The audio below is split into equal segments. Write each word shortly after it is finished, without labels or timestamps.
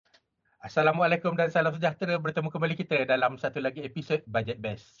Assalamualaikum dan salam sejahtera. Bertemu kembali kita dalam satu lagi episod Budget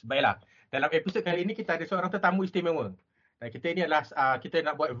Best. Baiklah, dalam episod kali ini kita ada seorang tetamu istimewa. Dan kita ini adalah kita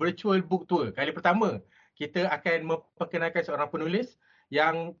nak buat virtual book tour. Kali pertama, kita akan memperkenalkan seorang penulis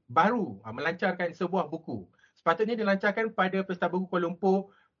yang baru melancarkan sebuah buku. Sepatutnya dilancarkan pada Pesta Buku Kuala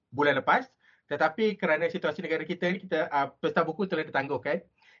Lumpur bulan lepas, tetapi kerana situasi negara kita Pesta Buku telah ditangguhkan.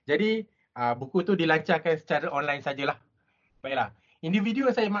 Jadi buku tu dilancarkan secara online sajalah. Baiklah. Individu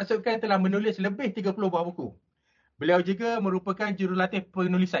yang saya maksudkan telah menulis lebih 30 buah buku. Beliau juga merupakan jurulatih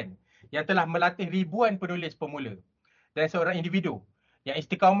penulisan yang telah melatih ribuan penulis pemula. Dan seorang individu yang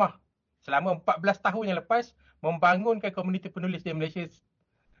istiqamah selama 14 tahun yang lepas membangunkan komuniti penulis di Malaysia.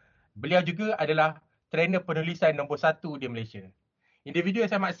 Beliau juga adalah trainer penulisan nombor 1 di Malaysia. Individu yang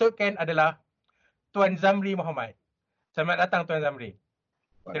saya maksudkan adalah Tuan Zamri Muhammad. Selamat datang Tuan Zamri.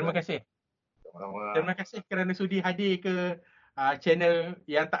 Terima kasih. Terima kasih kerana sudi hadir ke channel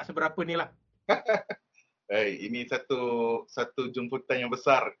yang tak seberapa ni lah. Hey, ini satu jemputan yang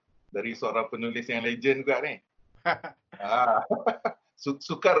besar dari seorang penulis yang legend juga ni.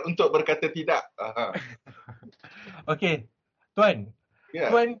 Sukar untuk berkata tidak. Okey, Tuan.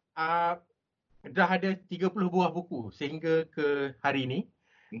 Yeah. Tuan dah ada 30 buah buku sehingga ke hari ini.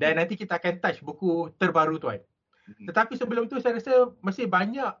 Dan nanti kita akan touch buku terbaru Tuan. Tetapi sebelum tu saya rasa masih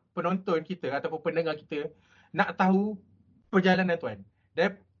banyak penonton kita ataupun pendengar kita nak tahu perjalanan Tuan.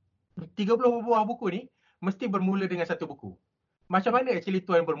 Dan 30 buah buku ni mesti bermula dengan satu buku. Macam mana actually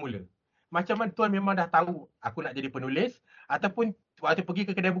Tuan bermula? Macam mana Tuan memang dah tahu aku nak jadi penulis ataupun waktu pergi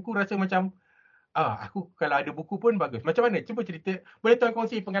ke kedai buku rasa macam aku kalau ada buku pun bagus. Macam mana? Cuba cerita. Boleh Tuan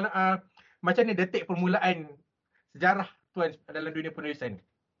kongsi pengalaman macam mana detik permulaan sejarah Tuan dalam dunia penulisan?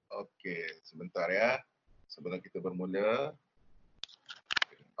 Okey, sebentar ya. Sebelum kita bermula.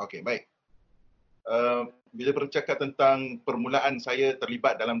 Okey, baik. Bila bercakap tentang permulaan saya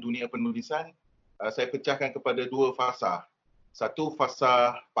terlibat dalam dunia penulisan, saya pecahkan kepada dua fasa. Satu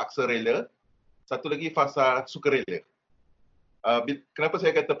fasa paksa rela, satu lagi fasa sukarela. Kenapa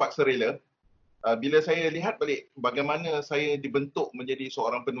saya kata paksa rela? Bila saya lihat balik bagaimana saya dibentuk menjadi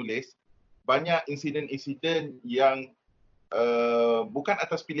seorang penulis, banyak insiden-insiden yang bukan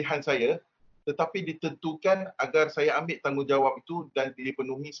atas pilihan saya, tetapi ditentukan agar saya ambil tanggungjawab itu dan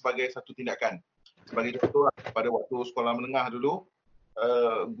dipenuhi sebagai satu tindakan. Sebagai contoh, pada waktu sekolah menengah dulu,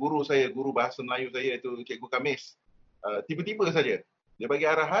 guru bahasa Melayu saya iaitu Cikgu Kamis, tiba-tiba saja dia bagi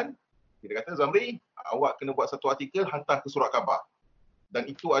arahan, dia kata, Zamri, awak kena buat satu artikel, hantar ke surat khabar. Dan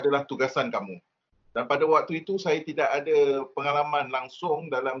itu adalah tugasan kamu. Dan pada waktu itu saya tidak ada pengalaman langsung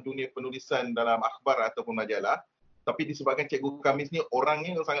dalam dunia penulisan dalam akhbar ataupun majalah. Tapi disebabkan Cikgu Kamis ni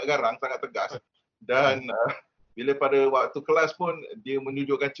orangnya sangat garang, sangat tegas. Dan bila pada waktu kelas pun dia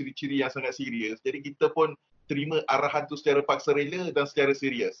menunjukkan ciri-ciri yang sangat serius. Jadi kita pun terima arahan tu secara paksa rela dan secara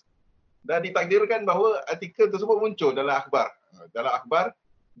serius. Dan ditakdirkan bahawa artikel tersebut muncul dalam akhbar.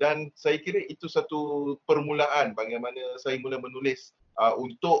 Dan saya kira itu satu permulaan bagaimana saya mula menulis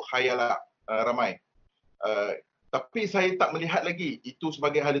untuk khayal ramai. Tapi saya tak melihat lagi itu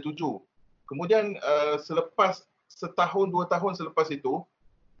sebagai hala tuju. Kemudian selepas setahun, 2 tahun selepas itu,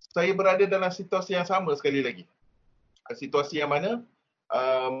 saya berada dalam situasi yang sama sekali lagi. Situasi yang mana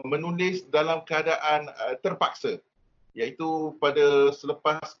menulis dalam keadaan terpaksa. Iaitu pada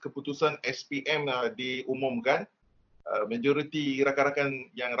selepas keputusan SPM diumumkan, majoriti rakan-rakan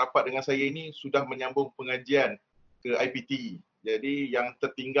yang rapat dengan saya ini sudah menyambung pengajian ke IPT. Jadi yang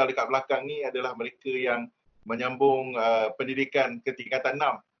tertinggal dekat belakang ni adalah mereka yang menyambung pendidikan ke tingkatan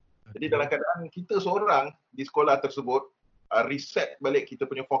 6. Jadi dalam keadaan kita seorang di sekolah tersebut, reset balik kita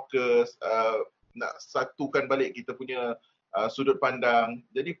punya fokus, nak satukan balik kita punya sudut pandang.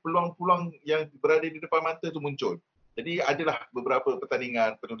 Jadi peluang-peluang yang berada di depan mata tu muncul. Jadi adalah beberapa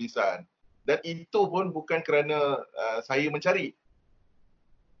pertandingan penulisan. Dan itu pun bukan kerana saya mencari.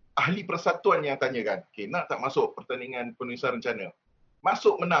 Ahli persatuan yang tanyakan, nak tak masuk pertandingan penulisan rencana?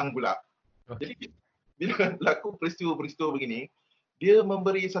 Masuk, menang pula. Jadi bila berlaku peristiwa-peristiwa begini, dia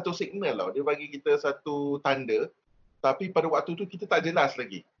memberi satu signal tau. Dia bagi kita satu tanda. Tapi pada waktu tu kita tak jelas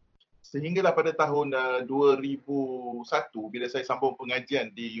lagi. Sehinggalah pada tahun 2001, bila saya sambung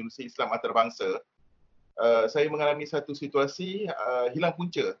pengajian di Universiti Islam Antarabangsa, saya mengalami satu situasi hilang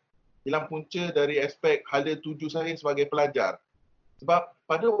punca. Hilang punca dari aspek hala tuju saya sebagai pelajar. Sebab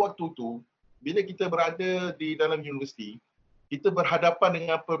pada waktu tu, bila kita berada di dalam universiti, kita berhadapan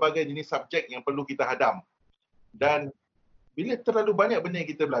dengan pelbagai jenis subjek yang perlu kita hadam. Dan bila terlalu banyak benda yang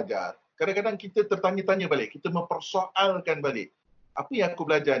kita belajar, kadang-kadang kita tertanya-tanya balik, kita mempersoalkan balik. Apa yang aku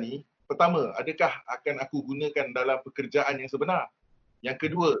belajar ni, pertama, adakah akan aku gunakan dalam pekerjaan yang sebenar? Yang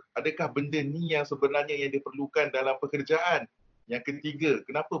kedua, adakah benda ni yang sebenarnya yang diperlukan dalam pekerjaan? Yang ketiga,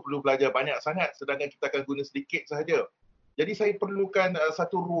 kenapa perlu belajar banyak sangat sedangkan kita akan guna sedikit sahaja. Jadi saya perlukan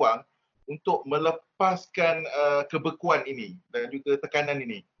satu ruang untuk melepaskan kebekuan ini dan juga tekanan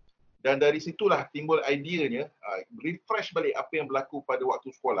ini. Dan dari situlah timbul ideanya, refresh balik apa yang berlaku pada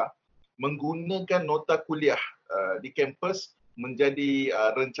waktu sekolah, menggunakan nota kuliah di kampus menjadi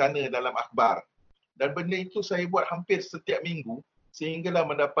rencana dalam akhbar. Dan benda itu saya buat hampir setiap minggu sehinggalah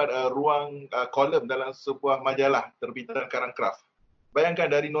mendapat ruang kolom dalam sebuah majalah terbitan Karang Kraft.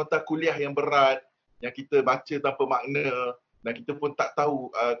 Bayangkan dari nota kuliah yang berat, yang kita baca tanpa makna dan kita pun tak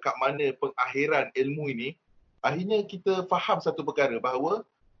tahu kat mana pengakhiran ilmu ini, akhirnya kita faham satu perkara bahawa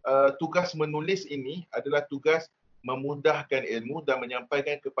tugas menulis ini adalah tugas memudahkan ilmu dan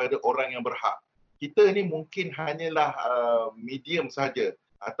menyampaikan kepada orang yang berhak. Kita ni mungkin hanyalah medium sahaja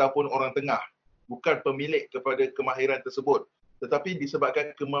ataupun orang tengah, bukan pemilik kepada kemahiran tersebut. Tetapi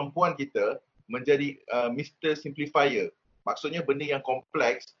disebabkan kemampuan kita menjadi Mr. Simplifier. Maksudnya benda yang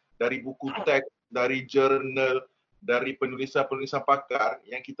kompleks dari buku teks, dari jurnal, dari penulisan-penulisan pakar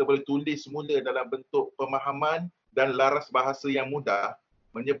yang kita boleh tulis semula dalam bentuk pemahaman dan laras bahasa yang mudah,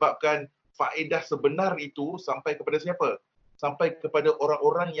 menyebabkan faedah sebenar itu sampai kepada siapa? Sampai kepada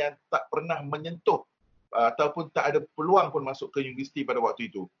orang-orang yang tak pernah menyentuh ataupun tak ada peluang pun masuk ke universiti pada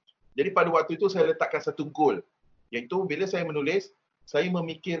waktu itu. Jadi pada waktu itu saya letakkan satu goal, iaitu bila saya menulis, saya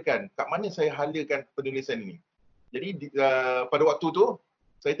memikirkan kat mana saya halakan penulisan ini. Jadi pada waktu tu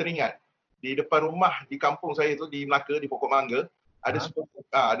saya teringat di depan rumah di kampung saya tu di Melaka, di Pokok Mangga, ada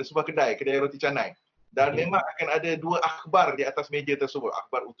sebuah kedai roti canai. Dan memang akan ada 2 akhbar di atas meja tersebut.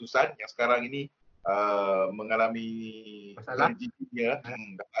 Akhbar utusan yang sekarang ini mengalami tragedinya,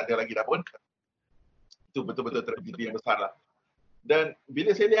 ada lagi dah pun. Itu betul-betul tragedi yang besar lah. Dan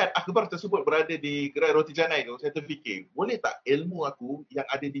bila saya lihat akhbar tersebut berada di gerai roti canai tu, saya terfikir, boleh tak ilmu aku yang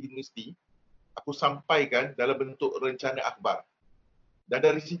ada di universiti, aku sampaikan dalam bentuk rencana akhbar. Dan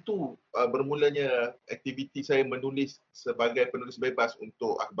dari situ bermulanya aktiviti saya menulis sebagai penulis bebas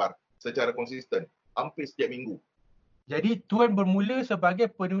untuk akhbar secara konsisten, hampir setiap minggu. Jadi Tuan bermula sebagai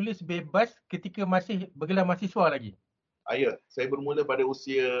penulis bebas ketika masih bergelar mahasiswa lagi? Ya, saya bermula pada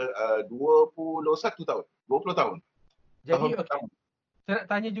usia 21 tahun, 20 tahun. Jadi saya nak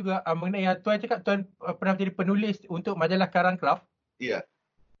tanya juga mengenai yang Tuan cakap Tuan pernah menjadi penulis untuk majalah Karang Kraft. Ya.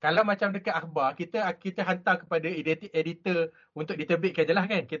 Kalau macam dekat akhbar, kita hantar kepada editor untuk diterbitkan je lah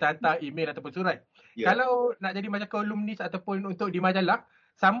kan. Kita hantar email ataupun surat. Ya. Kalau nak jadi macam kolumnis ataupun untuk di majalah,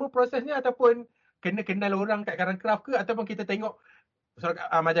 sama prosesnya ataupun kena kenal orang kat Karang Kraft ke, ataupun kita tengok surat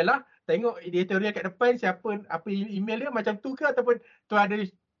majalah, tengok editorial kat depan siapa, apa email dia macam tu ke, ataupun tu ada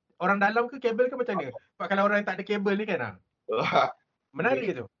orang dalam ke, kabel ke macam mana? Sebab kalau orang yang tak ada kabel ni kan.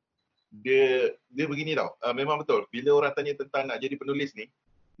 Menarik tu. Dia begini tau. Memang betul. Bila orang tanya tentang nak jadi penulis ni,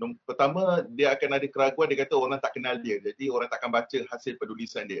 pertama dia akan ada keraguan, dia kata orang tak kenal dia. Jadi orang takkan baca hasil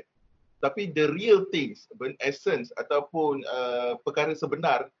penulisan dia. Tapi the real things, essence ataupun perkara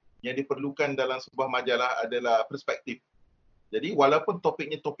sebenar yang diperlukan dalam sebuah majalah adalah perspektif. Jadi walaupun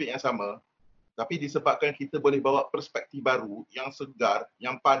topiknya topik yang sama, tapi disebabkan kita boleh bawa perspektif baru yang segar,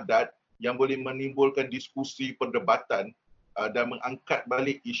 yang padat, yang boleh menimbulkan diskusi, perdebatan dan mengangkat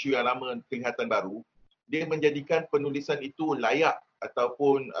balik isu yang lama kelihatan baru, dia menjadikan penulisan itu layak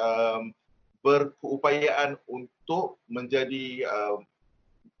ataupun berkeupayaan untuk menjadi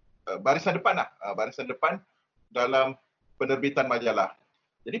barisan depan barisan depan dalam penerbitan majalah.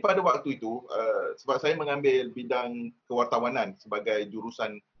 Jadi pada waktu itu, sebab saya mengambil bidang kewartawanan sebagai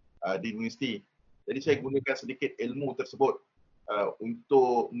jurusan di universiti, jadi saya gunakan sedikit ilmu tersebut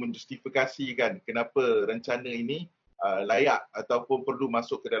untuk menjustifikasikan kenapa rencana ini layak ataupun perlu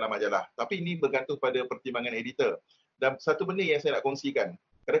masuk ke dalam majalah. Tapi ini bergantung pada pertimbangan editor. Dan satu benda yang saya nak kongsikan,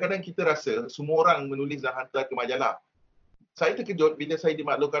 kadang-kadang kita rasa semua orang menulis dan hantar ke majalah. Saya terkejut bila saya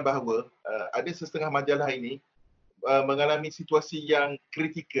dimaklumkan bahawa ada setengah majalah ini mengalami situasi yang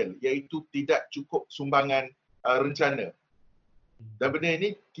kritikal, iaitu tidak cukup sumbangan rencana. Dan benda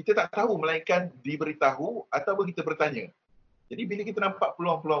ini kita tak tahu melainkan diberitahu ataupun kita bertanya. Jadi bila kita nampak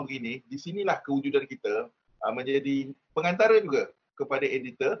peluang-peluang begini, di sinilah kewujudan kita menjadi pengantara juga kepada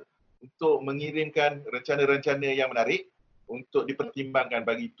editor untuk mengirimkan rencana-rencana yang menarik untuk dipertimbangkan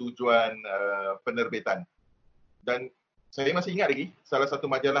bagi tujuan penerbitan. Dan saya masih ingat lagi salah satu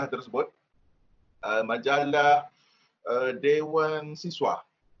majalah tersebut, majalah Dewan Siswa.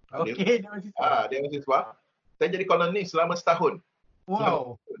 Okey, Dewan Siswa. Dewan Siswa. Saya jadi kolumnis selama setahun.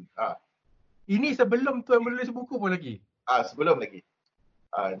 Wow. Ini sebelum Tuan menulis buku pun lagi? Sebelum lagi.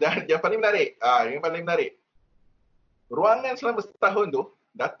 Dan yang paling menarik, ruangan selama setahun tu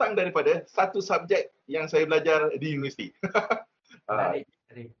datang daripada satu subjek yang saya belajar di universiti.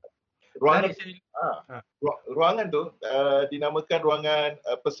 Ruangan Menarik saya. Ha. ruangan tu dinamakan ruangan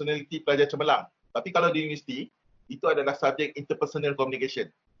personality pelajar cemerlang. Tapi kalau di universiti, itu adalah subjek interpersonal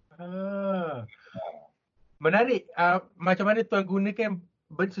communication. Ah. Menarik. Macam mana tuan gunakan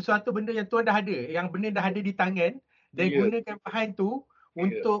sesuatu benda yang tuan dah ada, yang benda dah ada di tangan, dan Ya. gunakan bahan tu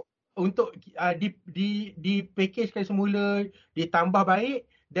untuk di packagekan semula, ditambah baik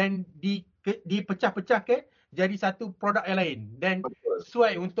dan dipecah-pecahkan jadi satu produk yang lain dan Betul.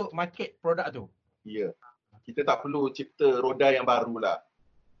 sesuai untuk market produk tu. Ya. Kita tak perlu cipta roda yang baru lah.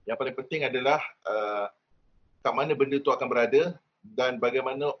 Yang paling penting adalah kat mana benda tu akan berada dan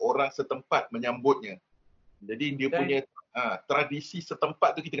bagaimana orang setempat menyambutnya. Jadi dia punya tradisi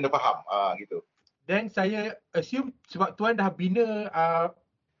setempat tu kita kena faham. Gitu. Dan saya assume sebab tuan dah bina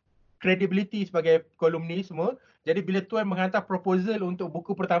credibility sebagai kolumnis semua, jadi bila tuan menghantar proposal untuk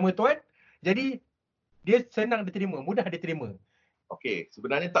buku pertama tuan, jadi dia senang diterima, mudah diterima. Okey,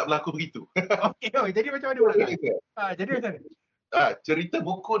 sebenarnya tak berlaku begitu. Okey, jadi macam mana pula? Jadi macam mana? Cerita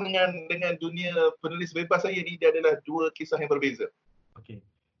buku dengan dunia penulis bebas saya ni dia adalah dua kisah yang berbeza. Okey.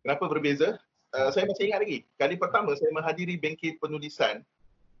 Kenapa berbeza? Saya masih ingat lagi. Kali pertama saya menghadiri bengkel penulisan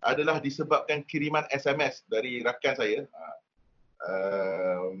adalah disebabkan kiriman SMS dari rakan saya.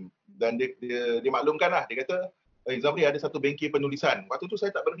 Dan dia maklumkan lah. Dia kata, Zamri ada satu bengkel penulisan. Waktu tu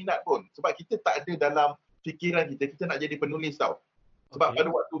saya tak berminat pun. Sebab kita tak ada dalam fikiran kita nak jadi penulis tau. Sebab pada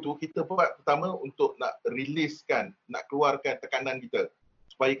waktu tu kita buat pertama untuk nak riliskan, nak keluarkan tekanan kita.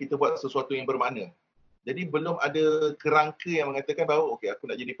 Supaya kita buat sesuatu yang bermakna. Jadi belum ada kerangka yang mengatakan bahawa okey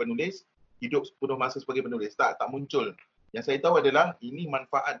aku nak jadi penulis, hidup sepenuh masa sebagai penulis. Tak muncul. Yang saya tahu adalah ini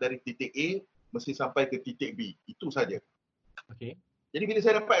manfaat dari titik A mesti sampai ke titik B. Itu saja. Okey. Jadi bila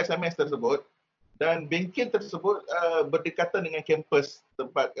saya dapat SMS tersebut dan bengkel tersebut berdekatan dengan kampus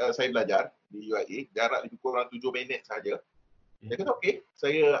tempat saya belajar di UiA, jarak lebih kurang 7 minit sahaja. Saya kata okey,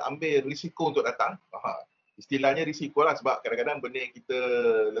 saya ambil risiko untuk datang. Istilahnya risiko lah sebab kadang-kadang benda yang kita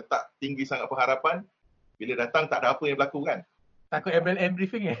letak tinggi sangat pengharapan, bila datang tak ada apa yang berlaku kan. Takut MLM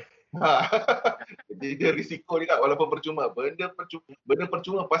briefing Jadi dia risiko juga walaupun percuma. Benda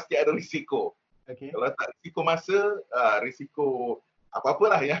percuma pasti ada risiko. Okay. Kalau tak risiko masa, risiko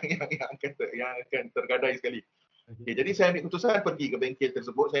apa-apalah yang akan tergadai sekali. Okay, jadi saya ambil keputusan pergi ke bengkel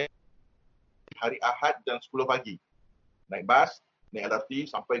tersebut. Saya hari Ahad jam 10 pagi. Naik bas, naik LRT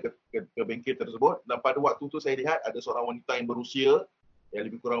sampai ke bengkel tersebut. Dan pada waktu tu saya lihat ada seorang wanita yang berusia,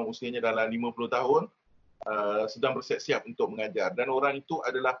 yang lebih kurang usianya dalam 50 tahun, sedang bersiap-siap untuk mengajar. Dan orang itu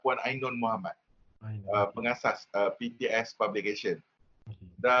adalah Puan Ainun Muhammad, pengasas PTS Publication.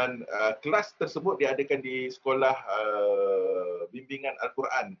 Dan kelas tersebut diadakan di sekolah bimbingan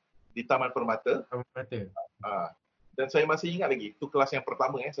Al-Quran di Taman Permata. Dan saya masih ingat lagi, itu kelas yang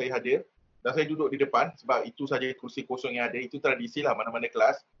pertama saya hadir. Dan saya duduk di depan sebab itu saja kursi kosong yang ada. Itu tradisi lah mana-mana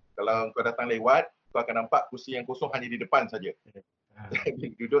kelas. Kalau kau datang lewat, kau akan nampak kursi yang kosong hanya di depan saja.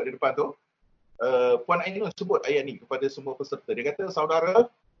 Duduk di depan tu. Puan Ainun sebut ayat ni kepada semua peserta. Dia kata,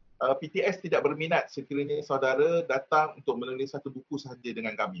 saudara, PTS tidak berminat sekiranya saudara datang untuk menulis satu buku sahaja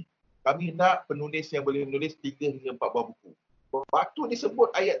dengan kami. Kami nak penulis yang boleh menulis 3 hingga 4 buah buku. Waktu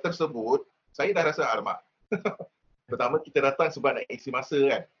disebut ayat tersebut, saya dah rasa alamak. Pertama kita datang sebab nak isi masa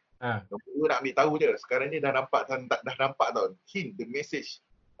kan. Nombor 2 nak ambil tahu je. Sekarang ni dah nampak tau. Hint, the message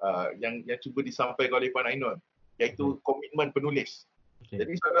yang cuba disampaikan oleh Puan Ainun. Iaitu komitmen penulis.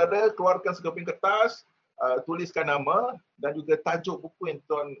 Jadi saudara keluarkan sekeping kertas, tuliskan nama dan juga tajuk buku yang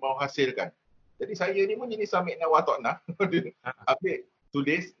tuan mahu hasilkan. Jadi saya ni pun jenis ambil nak watak nak. Ambil,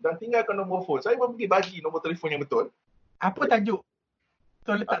 tulis dan tinggalkan nombor telefon. Saya pun pergi bagi nombor telefon yang betul. Apa tajuk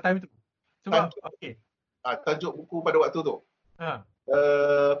tuan letak time tu? Sebab tajuk buku pada waktu tu.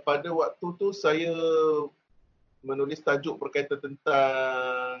 Pada waktu tu saya menulis tajuk berkaitan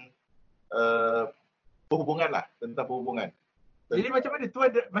tentang perhubungan lah. Tentang perhubungan. Jadi macam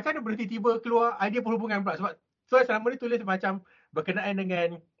mana bertiba-tiba keluar idea perhubungan pula? Sebab tuan selama ni tulis macam berkenaan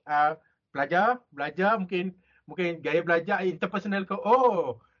dengan belajar, mungkin gaya belajar interpersonal ke.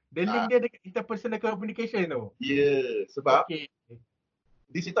 The link dia dengan interpersonal communication tu. Ya, sebab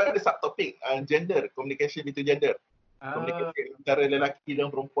di situ ada subtopik gender, communication between gender. Komunikasi antara lelaki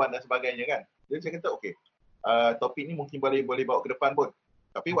dan perempuan dan sebagainya kan. Jadi saya kata okey, topik ni mungkin boleh bawa ke depan pun.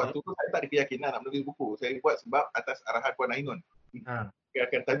 Tapi waktu tu saya tak ada keyakinan nak menulis buku. Saya buat sebab atas arahan Puan Ainun. Dia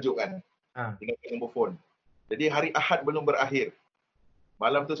akan tajuk kan. Tinggalkan nombor phone. Jadi hari Ahad belum berakhir.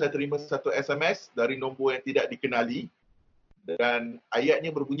 Malam tu saya terima satu SMS dari nombor yang tidak dikenali. Dan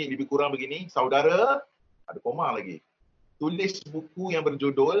ayatnya berbunyi lebih kurang begini. Saudara, ada koma lagi. Tulis buku yang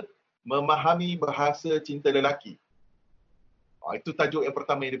berjudul Memahami Bahasa Cinta Lelaki. Itu tajuk yang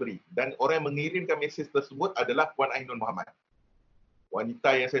pertama yang diberi. Dan orang yang mengirimkan mesej tersebut adalah Puan Ainun Muhammad.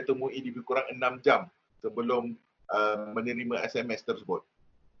 wanita yang saya temui lebih kurang 6 jam sebelum menerima SMS tersebut.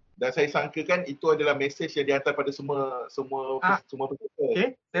 Dan saya sangkakan itu adalah mesej yang dihantar pada semua peserta.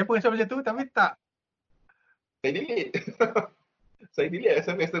 Okay, saya pun rasa macam tu tapi tak. Saya delete. Saya delete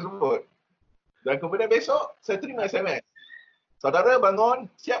SMS tersebut. Dan kemudian besok, saya terima SMS. Saudara bangun,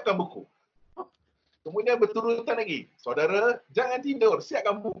 siapkan buku. Kemudian berturutan lagi. Saudara, jangan tidur,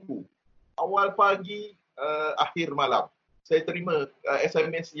 siapkan buku. Awal pagi, akhir malam. Saya terima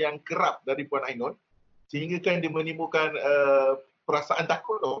SMS yang kerap dari Puan Ainun. Sehingga kan dia menimbulkan perasaan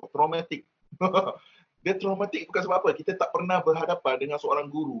takut traumatik. Dia traumatik bukan sebab apa. Kita tak pernah berhadapan dengan seorang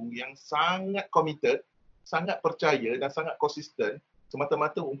guru yang sangat committed, sangat percaya dan sangat konsisten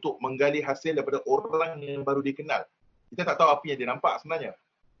semata-mata untuk menggali hasil daripada orang yang baru dikenal. Kita tak tahu apa yang dia nampak sebenarnya.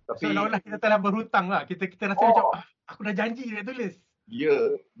 Tapi seolah-olah kita telah berhutang lah. Kita rasa macam aku dah janji dia tulis.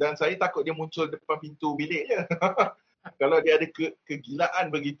 Ya, dan saya takut dia muncul depan pintu bilik je. Kalau dia ada kegilaan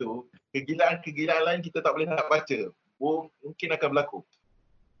begitu, kegilaan lain kita tak boleh nak baca. Mungkin akan berlaku.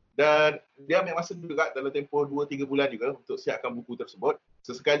 Dan dia ambil masa juga dalam tempoh 2-3 bulan juga untuk siapkan buku tersebut.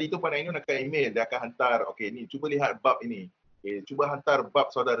 Sesekali tu Puan Ainun akan email, dia akan hantar, okey ni cuba lihat bab ini. Okay, cuba hantar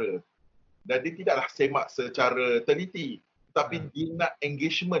bab saudara. Dan dia tidaklah semak secara teliti. Tapi dia nak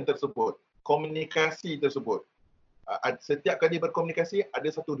engagement tersebut. Komunikasi tersebut. Setiap kali berkomunikasi, ada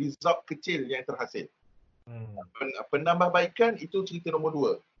satu result kecil yang terhasil. Penambahbaikan itu cerita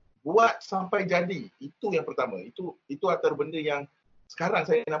nombor 2. Buat sampai jadi. Itu yang pertama. Itu antara benda yang sekarang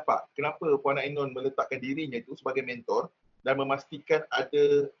saya nampak. Kenapa Puan Ainun meletakkan dirinya itu sebagai mentor dan memastikan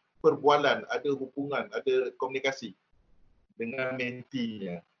ada perbualan, ada hubungan, ada komunikasi dengan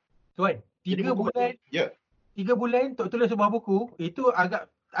mentinya. Tuan, 3 bulan. Ya. 3 bulan untuk tulis sebuah buku, itu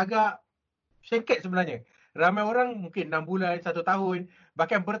agak singkat sebenarnya. Ramai orang mungkin 6 bulan, 1 tahun,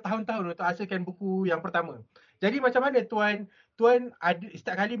 bahkan bertahun-tahun untuk hasilkan buku yang pertama. Jadi macam mana Tuan ada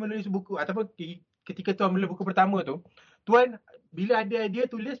setiap kali menulis buku ataupun ketika Tuan menulis buku pertama tu, Tuan bila ada idea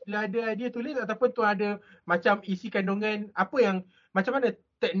tulis ataupun Tuan ada macam isi kandungan apa yang, macam mana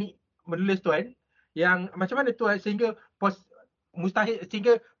teknik menulis Tuan yang macam mana Tuan sehingga mustahil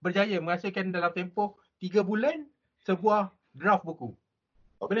sehingga berjaya menghasilkan dalam tempoh 3 bulan sebuah draft buku.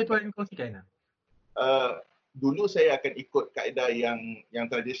 Boleh Tuan kongsikan? Dulu saya akan ikut kaedah yang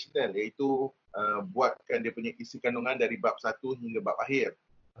tradisional, iaitu buatkan dia punya isi kandungan dari bab 1 hingga bab akhir.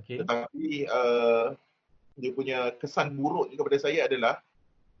 Okay. Tetapi dia punya kesan buruk kepada saya adalah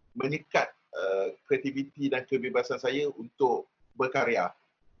menyekat kreativiti dan kebebasan saya untuk berkarya.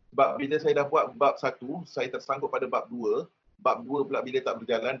 Sebab bila saya dah buat bab 1, saya tersangkut pada bab 2. Bab 2 pula bila tak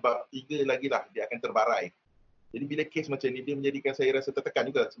berjalan, bab 3 lagi lah dia akan terbarai. Jadi bila kes macam ni, dia menjadikan saya rasa tertekan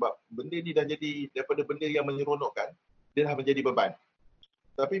juga. Sebab benda ni dah jadi, daripada benda yang menyeronokkan, dia dah menjadi beban.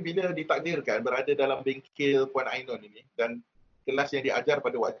 Tapi bila ditakdirkan berada dalam bengkel Puan Ainun ini, dan kelas yang diajar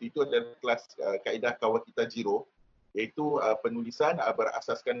pada waktu itu adalah kelas kaedah Kawakita Jiro, iaitu penulisan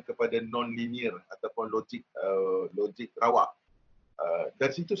berasaskan kepada non-linear ataupun logik rawak.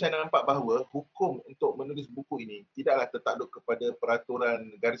 Dari situ saya nampak bahawa hukum untuk menulis buku ini tidaklah tertakluk kepada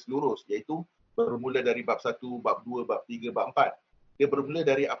peraturan garis lurus, iaitu bermula dari bab 1, bab 2, bab 3, bab 4. Dia bermula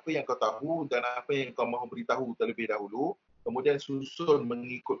dari apa yang kau tahu dan apa yang kau mahu beritahu terlebih dahulu, kemudian susun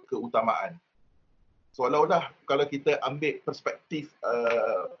mengikut keutamaan. Seolah-olah kalau kita ambil perspektif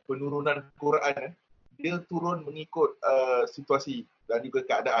penurunan Quran, dia turun mengikut situasi dan juga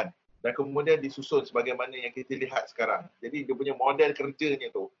keadaan. Dan kemudian disusun sebagaimana yang kita lihat sekarang. Jadi dia punya model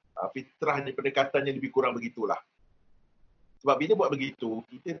kerjanya tu, fitrahnya, pendekatannya lebih kurang begitulah. Sebab bila buat begitu,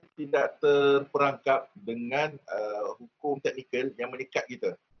 kita tidak terperangkap dengan hukum teknikal yang mengikat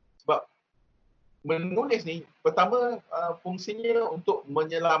kita. Sebab menulis ni, pertama fungsinya untuk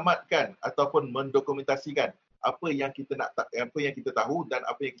menyelamatkan ataupun mendokumentasikan apa yang kita tahu dan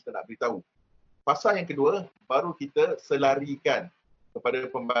apa yang kita nak beritahu. Fasa yang kedua, baru kita selarikan kepada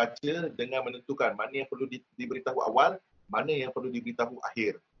pembaca dengan menentukan mana yang perlu diberitahu awal, mana yang perlu diberitahu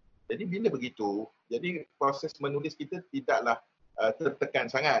akhir. Jadi bila begitu, jadi proses menulis kita tidaklah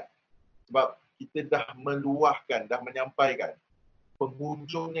tertekan sangat. Sebab kita dah meluahkan, dah menyampaikan.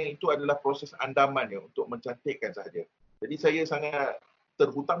 Penghujungnya itu adalah proses andamannya untuk mencantikkan sahaja. Jadi saya sangat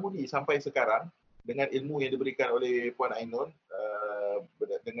terhutang budi sampai sekarang dengan ilmu yang diberikan oleh Puan Ainun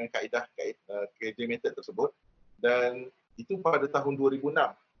dengan kaedah KJ method tersebut. Dan itu pada tahun 2006.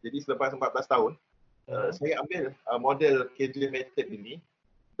 Jadi selepas 14 tahun, saya ambil model KJ method ini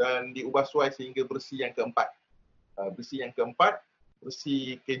dan diubah suai sehingga versi yang keempat.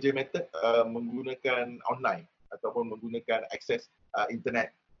 Versi KJ method menggunakan online ataupun menggunakan akses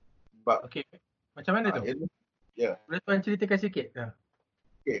internet. Okey. Macam mana tu? Ya. Boleh Tuan ceritakan sikit?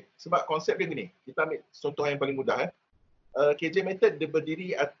 Okey, sebab konsep dia gini. Kita ambil contoh yang paling mudah. KJ Method dia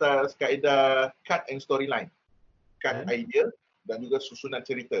berdiri atas kaedah cut and storyline. Cut idea dan juga susunan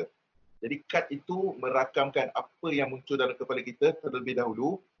cerita. Jadi cut itu merakamkan apa yang muncul dalam kepala kita terlebih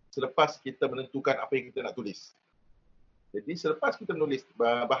dahulu selepas kita menentukan apa yang kita nak tulis. Jadi selepas kita menulis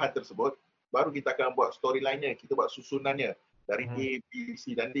bahan tersebut, baru kita akan buat storyline-nya, kita buat susunannya dari A, B,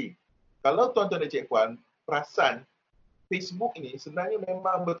 C dan D. Kalau tuan-tuan dan cik puan perasan, Facebook ini sebenarnya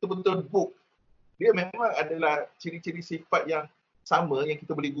memang betul-betul book. Dia memang adalah ciri-ciri sifat yang sama yang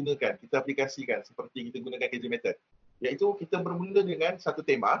kita boleh gunakan, kita aplikasikan seperti kita gunakan KJ Method. Iaitu kita bermula dengan satu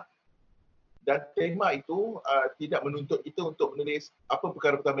tema dan tema itu tidak menuntut kita untuk menulis apa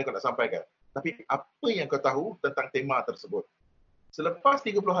perkara pertama yang kau nak sampaikan. Tapi apa yang kau tahu tentang tema tersebut. Selepas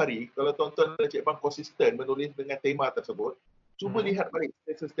 30 hari, kalau tuan-tuan dan cik puan konsisten menulis dengan tema tersebut, cuba lihat balik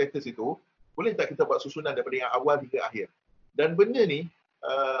status-status itu, boleh tak kita buat susunan daripada yang awal hingga akhir. Dan benda ni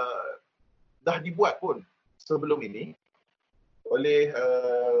dah dibuat pun sebelum ini oleh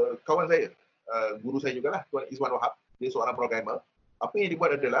kawan saya, guru saya jugalah, Tuan Izwan Wahab. Dia seorang programmer. Apa yang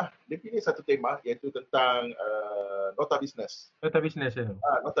dibuat adalah, dia pilih satu tema iaitu tentang nota bisnes. Nota bisnes ya?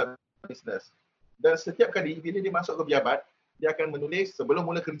 Nota bisnes. Dan setiap kali bila dia masuk ke pejabat, dia akan menulis, sebelum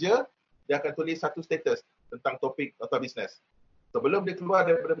mula kerja, dia akan tulis satu status tentang topik nota bisnes. Sebelum dia keluar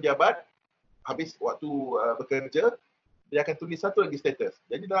daripada pejabat, habis waktu bekerja, dia akan tulis satu lagi status.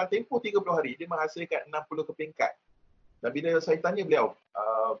 Jadi dalam tempoh 30 hari, dia menghasilkan 60 keping kad. Dan bila saya tanya beliau,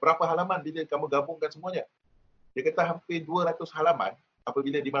 berapa halaman bila kamu gabungkan semuanya? Dia kata hampir 200 halaman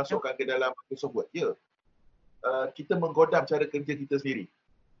apabila dimasukkan ke dalam Microsoft Word. Ya, kita menggodam cara kerja kita sendiri.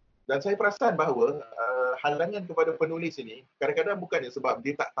 Dan saya perasan bahawa halangan kepada penulis ini, kadang-kadang bukannya sebab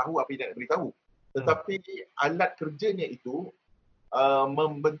dia tak tahu apa yang dia nak beritahu. Tetapi alat kerjanya itu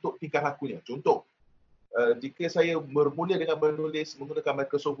membentuk tingkah lakunya. Contoh, jika saya bermula dengan menulis menggunakan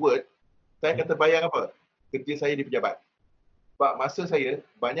Microsoft Word, saya akan terbayang apa? Kerja saya di pejabat. Sebab masa saya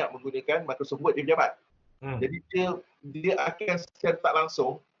banyak menggunakan Microsoft Word di pejabat. Jadi dia akan secara tak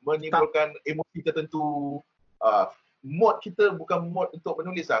langsung menimbulkan emosi tertentu. Mod kita bukan mod untuk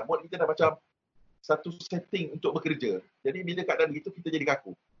menulis lah. Mod kita dah macam satu setting untuk bekerja. Jadi bila keadaan begitu kita jadi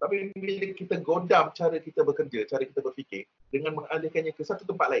kaku. Tapi bila kita godam cara kita bekerja, cara kita berfikir dengan mengalihkannya ke satu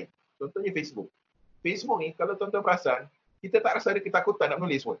tempat lain. Contohnya Facebook. Facebook ni kalau tuan-tuan perasan, kita tak rasa ada ketakutan nak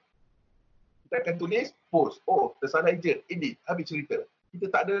menulis pun. Kita akan tulis, post. Oh, tersalah agent, edit, habis cerita. Kita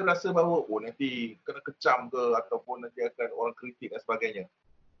tak ada rasa bahawa, oh nanti kena kecam ke ataupun nanti akan orang kritik dan sebagainya.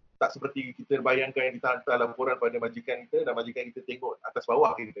 Tak seperti kita bayangkan yang kita hantar laporan pada majikan kita dan majikan kita tengok atas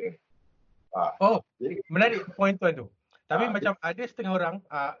bawah kita. Jadi, menarik point tuan tu. Tapi macam ada setengah orang,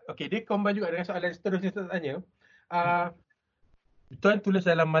 okay, dia combine juga dengan soalan seterusnya saya tanya. Tuan tulis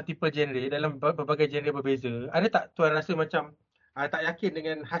dalam multiple genre, dalam berbagai genre berbeza. Ada tak tuan rasa macam tak yakin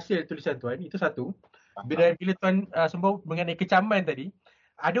dengan hasil tulisan tuan? Itu satu. Bila tuan sembang mengenai kecaman tadi,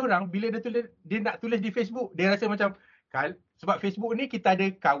 ada orang bila dia nak tulis di Facebook, dia rasa macam sebab Facebook ni kita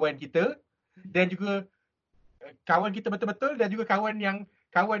ada kawan kita dan juga kawan kita betul-betul dan juga kawan yang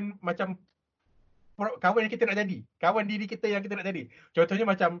macam kawan yang kita nak jadi, kawan diri kita yang kita nak jadi. Contohnya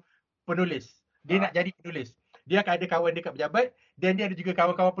macam penulis, dia nak jadi penulis. Dia akan ada kawan dia kat pejabat dan dia ada juga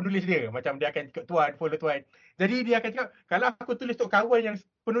kawan-kawan penulis dia. Macam dia akan ikut tuan, follow tuan. Jadi dia akan cakap, kalau aku tulis untuk kawan yang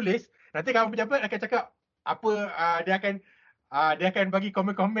penulis, nanti kawan pejabat akan cakap apa, dia akan bagi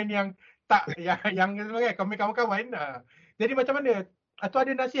komen-komen yang tak yang sebagai komen kawan-kawan. Jadi macam mana? Atau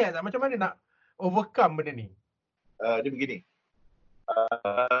ada nasihat tak? Macam mana nak overcome benda ni? Dia begini.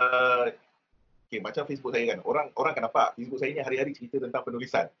 Okay, macam Facebook saya kan. Orang akan nampak Facebook saya ni hari-hari cerita tentang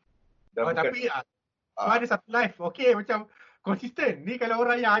penulisan. Dan tapi ada satu live. Okay, macam konsisten. Ni kalau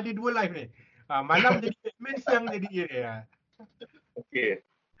orang yang ada dua live ni. Malam jadi Batman, siang jadi dia. Okay.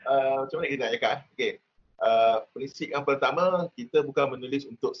 Macam mana kita nak cakap? Okay. Prinsip yang pertama, kita bukan menulis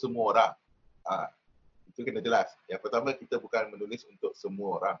untuk semua orang. Itu kena jelas. Yang pertama, kita bukan menulis untuk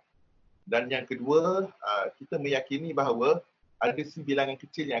semua orang. Dan yang kedua, kita meyakini bahawa ada sebilangan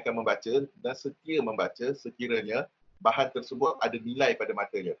kecil yang akan membaca dan setia membaca sekiranya bahan tersebut ada nilai pada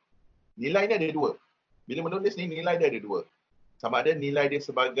matanya. Nilai ni ada dua. Bila menulis ni, nilai dia ada dua. Sama ada nilai dia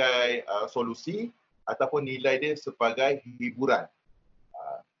sebagai solusi ataupun nilai dia sebagai hiburan.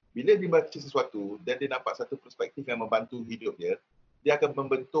 Bila dia baca sesuatu dan dia nampak satu perspektif yang membantu hidup dia, dia akan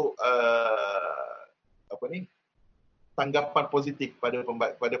membentuk tanggapan positif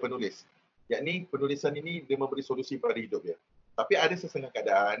pada penulis. Yakni penulisan ini dia memberi solusi pada hidup dia. Tapi ada sesetengah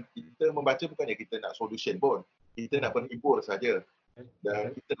keadaan kita membaca bukannya kita nak solution pun. Kita nak berhibur saja.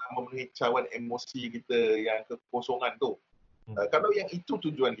 Dan kita nak memenuhi cawan emosi kita yang kekosongan tu. Kalau yang itu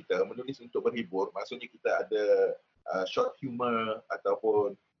tujuan kita, menulis untuk berhibur, maksudnya kita ada short humor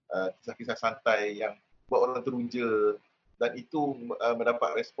ataupun kisah-kisah santai yang buat orang terunja, dan itu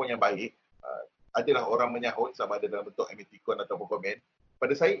mendapat respon yang baik, adalah orang menyahut sama ada dalam bentuk emoticon ataupun komen,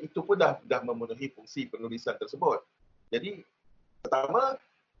 pada saya itu pun dah memenuhi fungsi penulisan tersebut. Jadi pertama,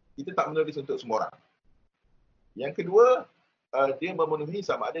 kita tak menulis untuk semua orang. Yang kedua, dia memenuhi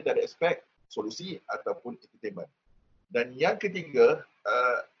sama ada dari aspek solusi ataupun entertainment. Dan yang ketiga,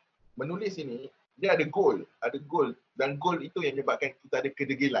 menulis ini dia ada goal, dan goal itu yang menyebabkan kita ada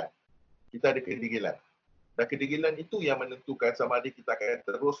kedegilan. Dan kedegilan itu yang menentukan sama ada kita akan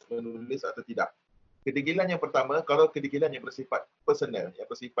terus menulis atau tidak. Kedegilan yang pertama, kalau kedegilan yang bersifat personal, yang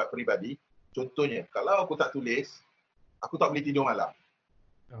bersifat peribadi, contohnya, kalau aku tak tulis, aku tak boleh tidur malam.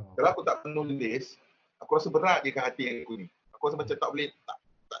 Kalau aku tak menulis, aku rasa berat je ke hati aku ni. Aku rasa macam tak boleh,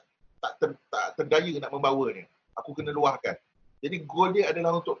 tak terdaya nak membawanya. Aku kena luahkan. Jadi goal dia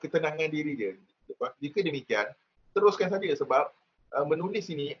adalah untuk ketenangan diri dia. Jika demikian, teruskan saja sebab menulis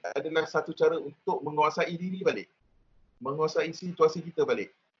ini adalah satu cara untuk menguasai diri balik. Menguasai situasi kita balik.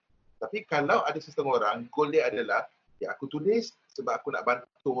 Tapi kalau ada setengah orang, goal dia adalah, ya aku tulis sebab aku nak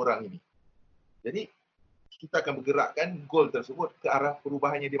bantu orang ini. Jadi, kita akan bergerakkan goal tersebut ke arah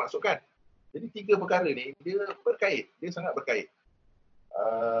perubahan yang dimaksudkan. Jadi, tiga perkara ni, dia berkait. Dia sangat berkait.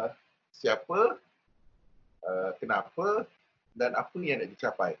 Siapa, kenapa, dan apa yang nak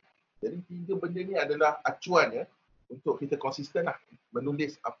dicapai. Jadi, tiga benda ni adalah acuannya untuk kita konsisten lah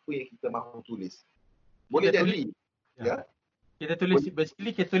menulis apa yang kita mahu tulis. Boleh Kita jadi. Ya. Kita tulis,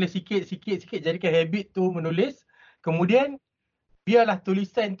 basically kita tulis sikit, jadikan habit tu menulis. Kemudian, biarlah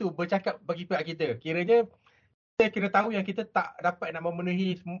tulisan tu bercakap bagi pihak kita. Kiranya, kita kena tahu yang kita tak dapat nak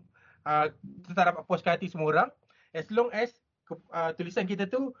memenuhi, kita tak dapat puaskan hati semua orang. As long as tulisan kita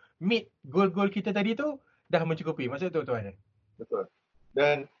tu meet goal-goal kita tadi tu, dah mencukupi. Maksud tu tuan? Betul.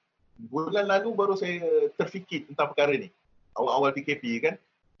 Dan bulan lalu baru saya terfikir tentang perkara ni. Awal-awal PKP kan.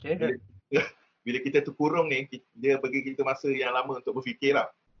 Okay. Bila kita terkurung ni, dia bagi kita masa yang lama untuk berfikir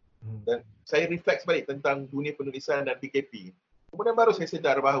lah. Dan saya reflect balik tentang dunia penulisan dan PKP. Kemudian baru saya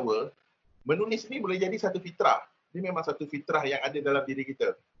sedar bahawa menulis ni boleh jadi satu fitrah. Dia memang satu fitrah yang ada dalam diri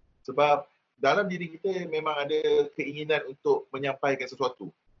kita. Sebab dalam diri kita memang ada keinginan untuk menyampaikan sesuatu.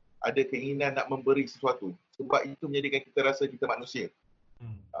 Ada keinginan nak memberi sesuatu. Sebab itu menjadikan kita rasa kita manusia.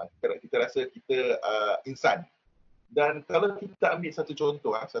 Kita rasa kita insan. Dan kalau kita ambil satu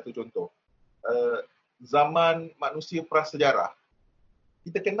contoh, zaman manusia prasejarah,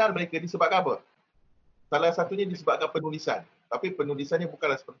 kita kenal mereka disebabkan apa? Salah satunya disebabkan penulisan. Tapi penulisannya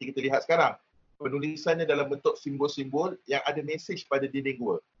bukanlah seperti kita lihat sekarang. Penulisannya dalam bentuk simbol-simbol yang ada mesej pada dinding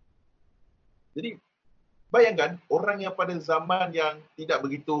gua. Jadi, bayangkan orang yang pada zaman yang tidak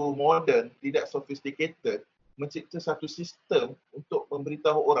begitu moden, tidak sophisticated, mencipta satu sistem untuk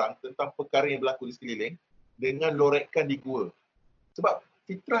memberitahu orang tentang perkara yang berlaku di sekeliling dengan lorekkan di gua. Sebab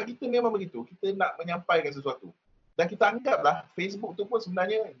fitrah kita memang begitu. Kita nak menyampaikan sesuatu. Dan kita anggaplah Facebook tu pun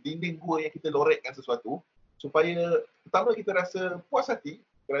sebenarnya dinding gua yang kita lorekkan sesuatu supaya pertama kita rasa puas hati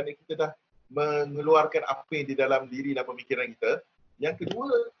kerana kita dah mengeluarkan apa yang di dalam diri dan pemikiran kita. Yang kedua,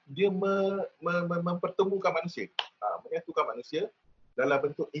 dia mempertemukan manusia. Menyatukan manusia dalam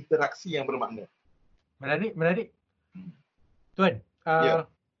bentuk interaksi yang bermakna. Menarik. Tuan,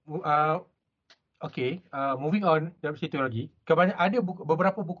 okay, moving on dari situ lagi. Ada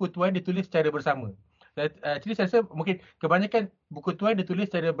beberapa buku tuan ditulis secara bersama. Actually saya rasa mungkin kebanyakan buku tuan ditulis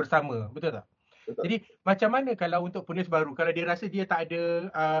secara bersama, betul tak? Betul. Jadi macam mana kalau untuk penulis baru, kalau dia rasa dia tak ada,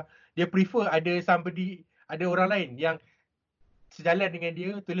 dia prefer ada orang lain yang sejalan dengan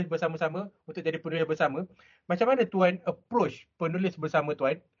dia tulis bersama-sama untuk jadi penulis bersama. Macam mana tuan approach penulis bersama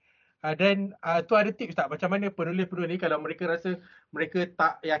tuan? Dan tuan ada tips tak macam mana penulis-penulis ni kalau mereka rasa mereka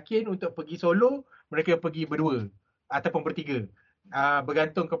tak yakin untuk pergi solo, mereka pergi berdua ataupun bertiga.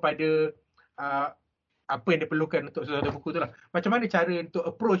 Bergantung kepada apa yang diperlukan untuk sesuatu buku tu lah. Macam mana cara untuk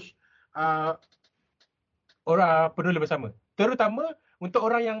approach orang penulis bersama? Terutama untuk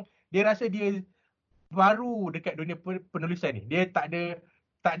orang yang dia rasa dia baru dekat dunia penulisan ni. Dia tak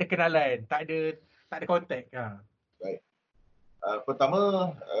ada kenalan, tak ada kontak. Baik.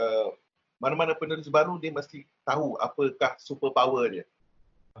 Pertama, mana-mana penulis baru dia mesti tahu apakah superpower dia.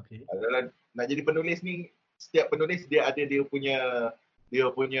 Okay. Nak jadi penulis ni, setiap penulis dia ada dia punya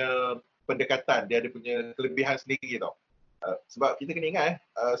pendekatan, dia ada punya kelebihan sendiri tau. Sebab kita kena ingat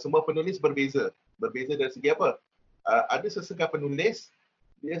semua penulis berbeza. Berbeza dari segi apa? Ada sesetengah penulis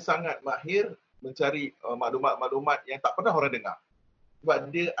dia sangat mahir mencari maklumat-maklumat yang tak pernah orang dengar.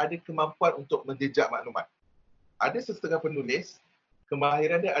 Sebab dia ada kemampuan untuk menjejak maklumat. Ada setengah penulis,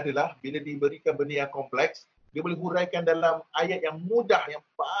 kemahiran dia adalah bila diberikan benda yang kompleks, dia boleh huraikan dalam ayat yang mudah, yang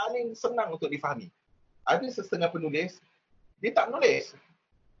paling senang untuk difahami. Ada setengah penulis, dia tak menulis.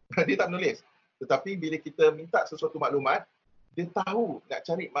 Tetapi bila kita minta sesuatu maklumat, dia tahu nak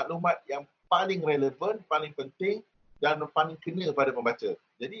cari maklumat yang paling relevan, paling penting dan paling kena pada pembaca.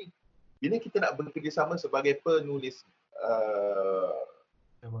 Jadi bila kita nak bekerjasama sebagai penulis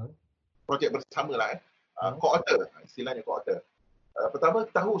projek bersama lah, co-author, istilahnya co-author. Pertama,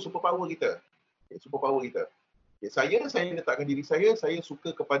 tahu superpower kita. Superpower kita. Saya letakkan diri saya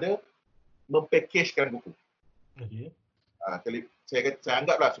suka kepada mempackagekan buku. Saya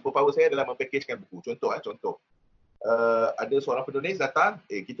anggaplah superpower saya adalah mempackagekan buku. Contoh. Ada seorang penulis datang,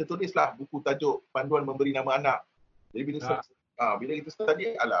 kita tulislah buku tajuk Panduan Memberi Nama Anak. Jadi bila kita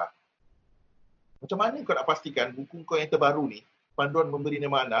study, macam mana kau nak pastikan buku kau yang terbaru ni, Panduan Memberi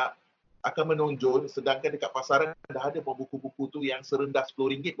Nama Anak, akan menonjol, sedangkan dekat pasaran dah ada buku-buku tu yang serendah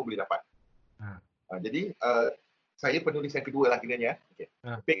RM10 pun boleh dapat. Jadi saya penulis yang kedua lah kiranya.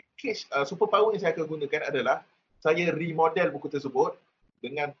 Package superpower yang saya akan gunakan adalah saya remodel buku tersebut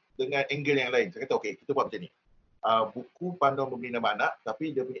dengan angle yang lain. Saya kata kita buat macam ni. Buku Panduan Memberi Nama Anak,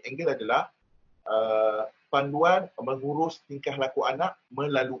 tapi dia punya angle adalah panduan mengurus tingkah laku anak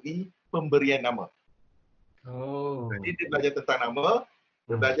melalui pemberian nama. Jadi dia belajar tentang nama,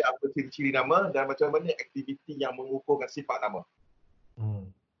 dia belajar apa ciri-ciri nama dan macam mana aktiviti yang mengukurkan sifat nama.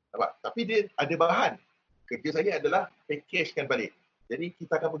 Nampak? Tapi dia ada bahan. Kerja saya adalah packagekan balik. Jadi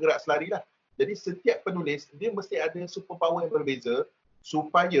kita akan bergerak selari lah. Jadi setiap penulis, dia mesti ada superpower yang berbeza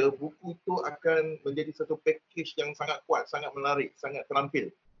supaya buku itu akan menjadi satu package yang sangat kuat, sangat menarik, sangat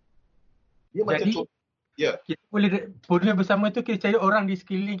terampil. Dia macam kita boleh bersama tu kita cari orang di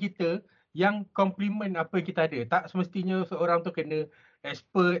sekeliling kita yang compliment apa yang kita ada. Tak semestinya seorang tu kena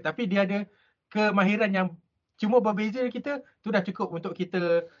expert, tapi dia ada kemahiran yang cuma berbeza kita, tu dah cukup untuk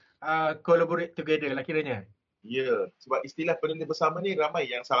kita collaborate together lah kiranya. Sebab istilah penulis bersama ni ramai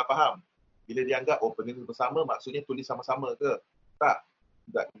yang salah faham. Bila dia anggap, penulis bersama maksudnya tulis sama-sama ke? Tak.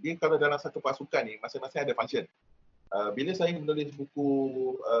 Dia kalau dalam satu pasukan ni, masing-masing ada function. Bila saya menulis buku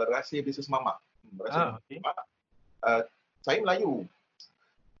Rahsia Bisnes Mamak, saya Melayu.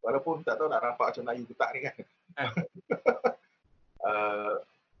 Walaupun tak tahu nak nampak macam Melayu ke tak ni kan.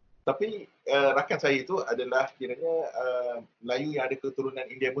 Tapi rakan saya itu adalah kiranya Melayu yang ada keturunan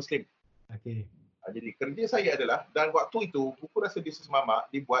India Muslim. Jadi kerja saya adalah, dan waktu itu buku Rahsia Bisnes Mamak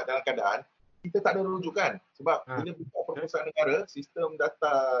dibuat dalam keadaan kita tak ada rujukan. Sebab bila buka perpustakaan negara, sistem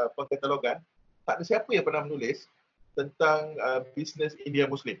data pengkatalogan, tak ada siapa yang pernah menulis tentang bisnes India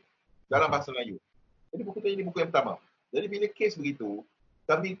Muslim dalam bahasa Melayu. Jadi buku ini buku yang pertama. Jadi bila kes begitu,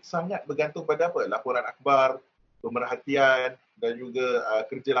 kami sangat bergantung pada laporan akhbar, pemerhatian dan juga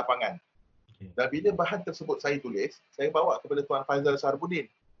kerja lapangan. Dan bila bahan tersebut saya tulis, saya bawa kepada Tuan Faizal Sarbudin.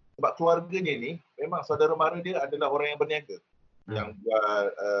 Sebab keluarganya ni, memang saudara mara dia adalah orang yang berniaga. Yang jual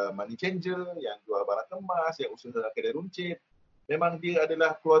money changer, yang jual barang kemas, yang usaha kedai runcit. Memang dia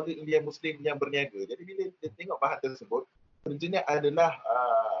adalah keluarga India Muslim yang berniaga. Jadi bila dia tengok bahan tersebut, kerjanya adalah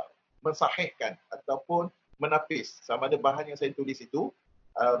mensahihkan ataupun menapis sama ada bahan yang saya tulis itu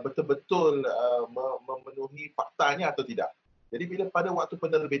betul-betul memenuhi faktanya atau tidak. Jadi bila pada waktu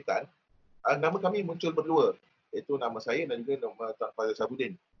penerbitan, nama kami muncul berdua, iaitu nama saya dan juga nama Tuan Faizal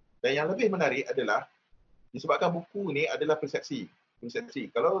Sarbudin. Dan yang lebih menarik adalah disebabkan buku ni adalah persepsi.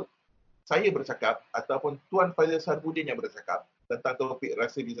 Kalau saya bercakap ataupun Tuan Faizal Sarbudin yang bercakap tentang topik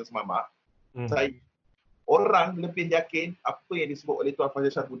Rahsia Bisnes Mamak, orang lebih yakin apa yang disebut oleh Tuan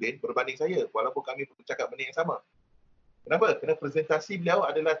Faizal Sarbudin berbanding saya, walaupun kami bercakap benda yang sama. Kenapa? Kerana presentasi beliau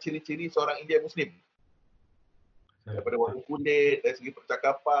adalah ciri-ciri seorang India Muslim. Daripada warna kulit, dari segi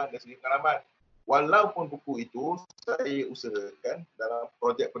percakapan, dari segi pengalaman. Walaupun buku itu saya usahakan dalam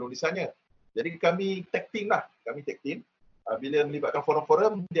projek penulisannya. Jadi kami tag team lah. Bila melibatkan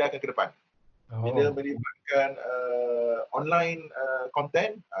forum-forum, dia akan ke depan. Bila melibatkan online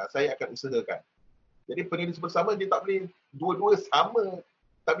content, saya akan usahakan. Jadi penulis bersama dia tak boleh dua-dua sama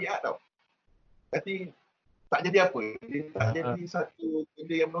tabiat tau. Nanti tak jadi apa. Dia tak jadi satu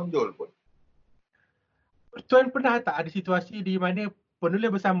benda yang menonjol pun. Tuan pernah tak ada situasi di mana penulis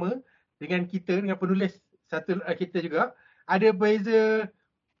bersama dengan kita, dengan penulis satu kita juga, ada beza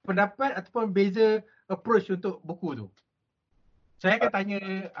pendapat ataupun beza approach untuk buku tu? Saya akan tanya.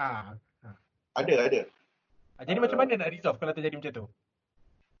 Ada. Jadi macam mana nak resolve kalau terjadi macam tu?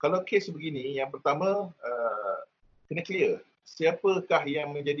 Kalau kes begini, yang pertama kena clear siapakah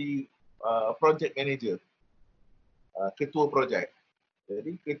yang menjadi project manager, ketua projek.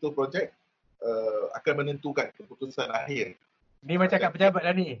 Jadi ketua projek akan menentukan keputusan akhir. Ni macam kat pejabat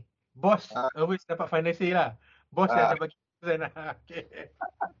lah ni. Bos always dapat final say lah. Bos yang bagi keputusan lah. Okay.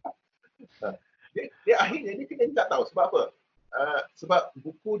 Dia akhirnya dia kena tak tahu sebab apa. Sebab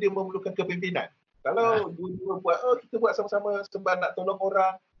buku dia memerlukan kepimpinan. Kalau dua-dua buat, kita buat sama-sama sebab nak tolong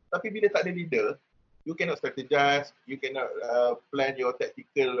orang, Tapi bila tak ada leader, you cannot strategize, you cannot plan your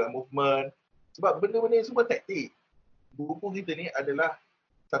tactical movement. Sebab benda-benda ni semua taktik. Buku kita ni adalah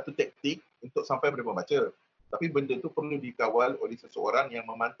satu taktik untuk sampai pada pembaca. Tapi benda tu perlu dikawal oleh seseorang yang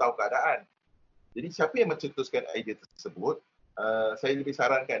memantau keadaan. Jadi siapa yang mencetuskan idea tersebut, saya lebih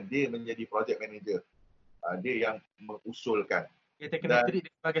sarankan dia menjadi project manager. Dia yang mengusulkan. Kita kena treat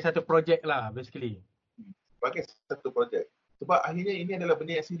dia sebagai satu projek lah basically. Sebagai satu projek. Sebab akhirnya ini adalah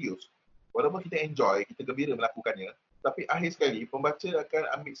benda yang serius. Walaupun kita enjoy, kita gembira melakukannya, tapi akhir sekali pembaca akan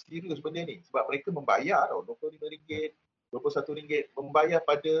ambil serius benda ni. Sebab mereka membayar RM25, RM21, membayar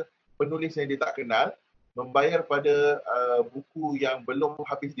pada penulis yang dia tak kenal, membayar pada buku yang belum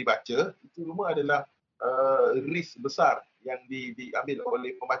habis dibaca. Itu semua adalah risk besar yang diambil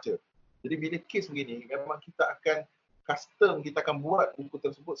oleh pembaca. Jadi bila kes begini, memang kita akan kita akan buat buku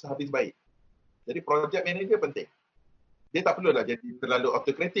tersebut sehabis baik. Jadi project manager penting. Dia tak perlulah jadi terlalu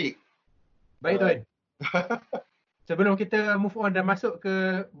autokritik. Baik tuan. Sebelum kita move on dan masuk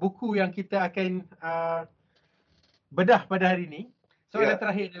ke buku yang kita akan bedah pada hari ini, soalan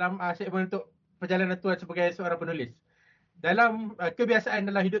terakhir dalam segmen untuk perjalanan tuan sebagai seorang penulis. Dalam kebiasaan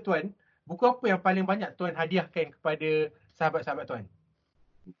dalam hidup tuan, buku apa yang paling banyak tuan hadiahkan kepada sahabat-sahabat tuan?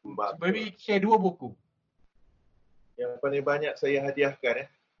 Maybe share 2 buku. Yang paling banyak saya hadiahkan.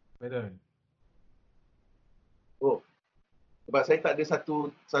 Betul. Oh, sebab saya tak ada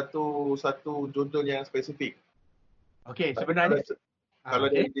satu judul yang spesifik. Okey, sebenarnya kalau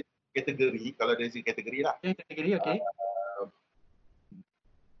dari kategori lah. Kategori okey.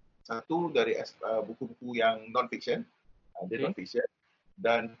 Satu dari buku-buku yang non-fiction, dia non-fiction,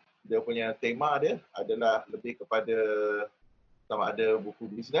 dan dia punya tema dia adalah lebih kepada sama ada buku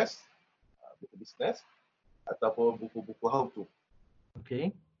bisnes ataupun buku-buku how to.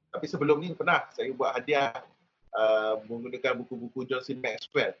 Okey. Tapi sebelum ni pernah saya buat hadiah menggunakan buku-buku John C.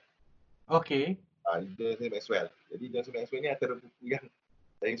 Maxwell. Okey. John C. Maxwell. Jadi John C. Maxwell ni antara buku yang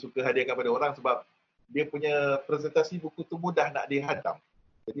saya suka hadiahkan pada orang sebab dia punya presentasi buku tu mudah nak dihadam.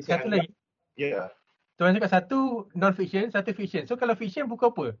 Jadi satu lagi. Ya. Tuan cakap satu non-fiction, satu fiction. So kalau fiction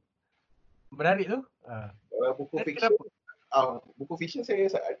buku apa? Menarik tu. Kalau buku fiction, buku fiction saya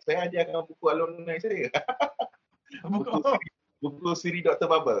hadiahkan buku alumni saya. Buku siri Dr.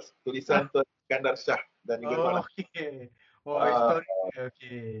 Bubbles, tulisan Tuan Iskandar Shah dan juga Tuan. Okey. Story.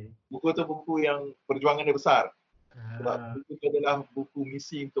 Okey. Buku tu buku yang perjuangan dia besar. Sebab buku tu adalah buku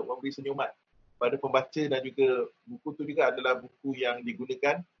misi untuk memberi senyuman pada pembaca, dan juga buku tu juga adalah buku yang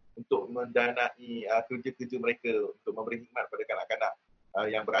digunakan untuk mendanai kerja-kerja mereka untuk memberi khidmat pada kanak-kanak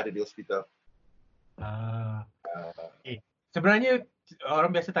yang berada di hospital. Sebenarnya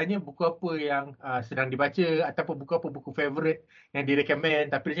orang biasa tanya buku apa yang sedang dibaca ataupun buku apa buku favourite yang direkomend,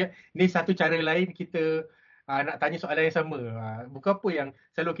 tapi ni satu cara lain kita nak tanya soalan yang sama. Buku apa yang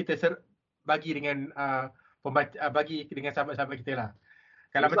selalu kita bagi dengan pembaca, bagi dengan sahabat-sahabat kita lah.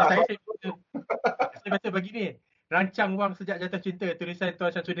 Kalau macam saya baca bagi ni, Rancang Wang Sejak Jatuh Cinta, tulisan Tuan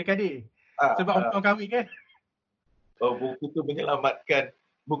Syamsuddin Kadir. Sebab orang kahwin kan. Buku tu menyelamatkan.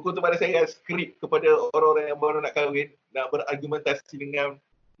 Buku tu pada saya skrip kepada orang-orang yang baru nak kahwin, nak berargumentasi dengan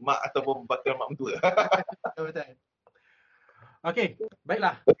mak ataupun bakal mak mentua. Betul. Okey,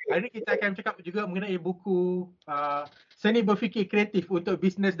 baiklah. Hari ini kita akan cakap juga mengenai buku Seni Berfikir Kreatif untuk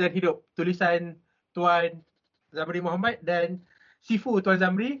Bisnes dan Hidup, tulisan Tuan Zamri Muhammad dan Sifu Tuan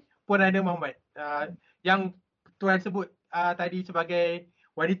Zamri, Puan Aina Muhammad. Yang Tuan sebut tadi sebagai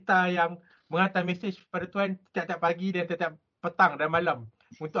wanita yang menghantar mesej pada Tuan tiap-tiap pagi dan tiap-tiap petang dan malam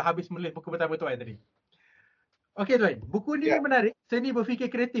untuk habis menulis buku pertama Tuan tadi. Okey Tuan, buku ni menarik. Seni Berfikir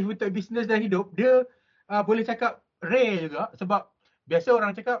Kreatif untuk Bisnes dan Hidup. Dia boleh cakap rare juga sebab biasa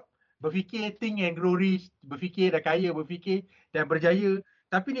orang cakap berfikir think and grow rich, berfikir dah kaya, berfikir dan berjaya.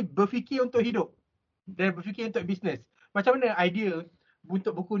 Tapi ni berfikir untuk hidup dan berfikir untuk bisnes. Macam mana idea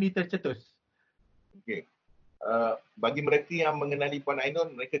untuk buku ni tercetus? Okey. Bagi mereka yang mengenali Puan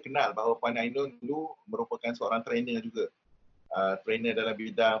Ainun, mereka kenal bahawa Puan Ainun dulu merupakan seorang trainer juga. Trainer dalam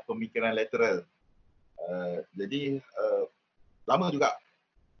bidang pemikiran lateral. Jadi lama juga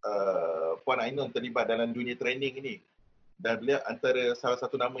Puan Ainun terlibat dalam dunia training ini. Dan beliau antara salah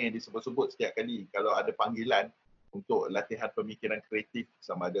satu nama yang disebut-sebut setiap kali kalau ada panggilan untuk latihan pemikiran kreatif,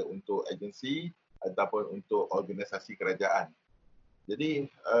 sama ada untuk agensi ataupun untuk organisasi kerajaan. Jadi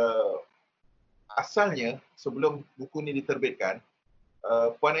asalnya sebelum buku ni diterbitkan,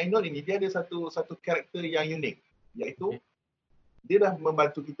 Puan Ainun ini dia ada satu karakter yang unik, iaitu dia dah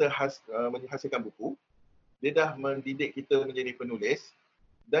membantu kita menghasilkan buku, dia dah mendidik kita menjadi penulis,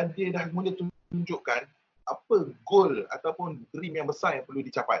 dan dia dah mula tunjukkan apa goal ataupun dream yang besar yang perlu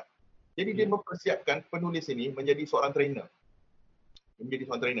dicapai. Jadi dia mempersiapkan penulis ini menjadi seorang trainer. menjadi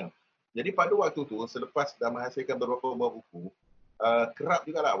seorang trainer. Jadi pada waktu tu, selepas dah menghasilkan beberapa buah buku, kerap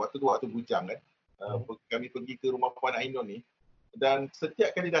juga lah waktu tu, waktu bujang kan, kami pergi ke rumah Puan Ainun ni, dan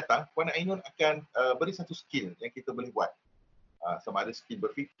setiap kali datang, Puan Ainun akan beri satu skill yang kita boleh buat. Sama ada skill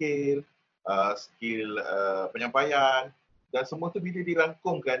berfikir, skill penyampaian, dan semua tu bila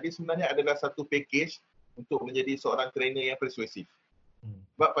dirangkumkan, dia sebenarnya adalah satu package untuk menjadi seorang trainer yang persuasif.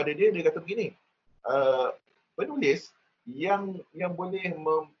 Sebab pada dia kata begini, penulis yang boleh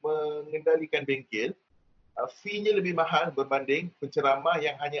mengendalikan bengkel, fee-nya lebih mahal berbanding penceramah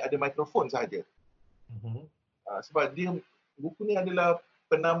yang hanya ada mikrofon sahaja. Sebab dia, buku ni adalah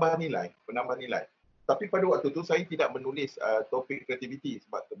penambah nilai. Tapi pada waktu tu saya tidak menulis topik kreativiti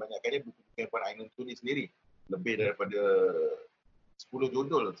sebab kebanyakannya buku yang Puan Ainun tulis sendiri. Lebih daripada 10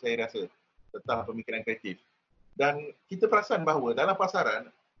 judul saya rasa tentang pemikiran kreatif. Dan kita perasan bahawa dalam pasaran,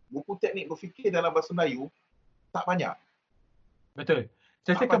 buku teknik berfikir dalam bahasa Melayu tak banyak. Betul.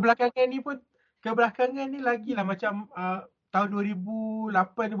 Saya rasa kebelakangan ni lagilah macam tahun 2008,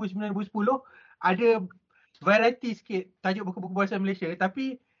 2009, 2010 ada variety sikit tajuk buku-buku bahasa Malaysia,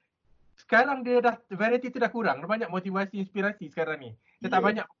 tapi sekarang dia dah variety tu dah kurang. Banyak motivasi, inspirasi sekarang ni. Dia tak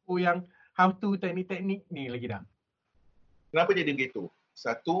banyak buku yang how to, teknik-teknik ni lagi dah. Kenapa jadi begitu?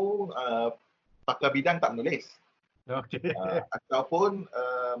 Satu, pakar bidang tak menulis. Okay. Ataupun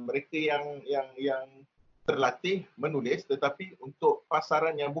mereka yang terlatih menulis tetapi untuk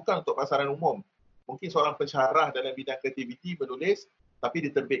pasaran yang bukan untuk pasaran umum. Mungkin seorang pensyarah dalam bidang kreativiti menulis tapi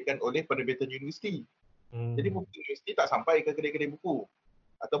diterbitkan oleh penerbitan universiti. Jadi buku universiti tak sampai ke kedai-kedai buku.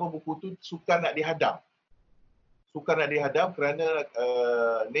 Ataupun buku tu sukar nak dihadam. Kerana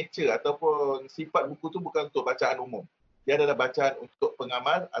nature ataupun sifat buku tu bukan untuk bacaan umum. Dia adalah bacaan untuk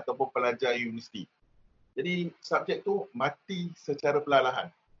pengamal ataupun pelajar universiti. Jadi subjek tu mati secara perlahan.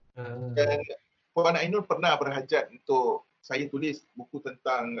 Dan Puan Ainun pernah berhajat untuk saya tulis buku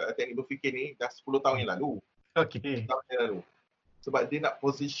tentang teknik berfikir ni dah 10 tahun yang lalu. Okay. 10 tahun yang lalu. Sebab dia nak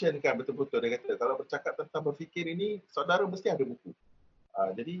positionkan betul-betul. Dia kata kalau bercakap tentang berfikir ini, saudara mesti ada buku.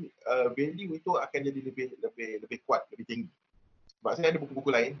 Jadi value itu akan jadi lebih kuat, lebih tinggi. Sebab saya ada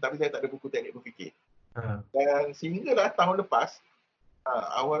buku-buku lain tapi saya tak ada buku teknik berfikir. Dan sehinggalah tahun lepas,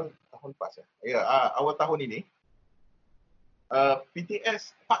 awal tahun ini,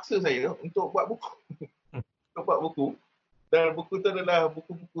 PTS paksa saya untuk buat buku. Dan buku itu adalah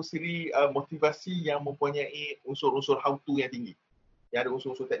buku-buku siri motivasi yang mempunyai unsur-unsur how to yang tinggi. Yang ada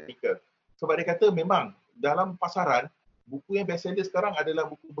unsur-unsur teknikal. Sebab dia kata memang dalam pasaran, buku yang bestseller sekarang adalah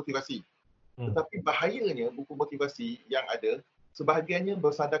buku motivasi. Tetapi bahayanya buku motivasi yang ada, sebahagiannya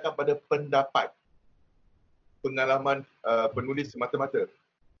bersandarkan pada pendapat, pengalaman penulis semata-mata.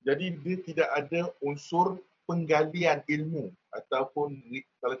 Jadi dia tidak ada unsur penggalian ilmu ataupun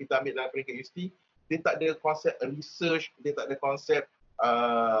kalau kita ambil dalam peringkat universiti, dia tak ada konsep research, dia tak ada konsep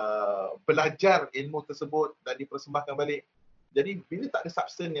belajar ilmu tersebut dan dipersembahkan balik. Jadi bila tak ada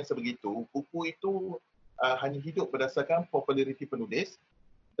substance yang sebegitu, buku itu hanya hidup berdasarkan populariti penulis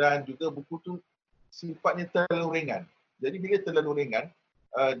dan juga buku tu sifatnya terlalu ringan. Jadi bila terlalu ringan,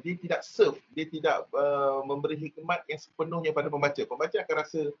 dia tidak serve, dia tidak memberi hikmat yang sepenuhnya pada pembaca. Pembaca akan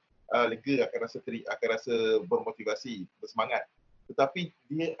rasa lega, akan rasa bermotivasi, bersemangat. Tetapi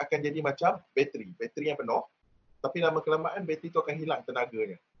dia akan jadi macam bateri yang penuh, tapi lama kelamaan bateri itu akan hilang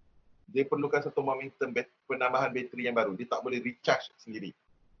tenaganya. Dia perlukan satu momentum penambahan bateri yang baru. Dia tak boleh recharge sendiri.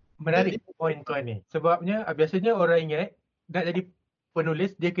 Menarik point tuan ni. Sebabnya biasanya orang ingat nak jadi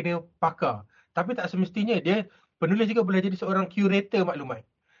penulis dia kena pakar. Tapi tak semestinya dia penulis juga boleh jadi seorang curator maklumat.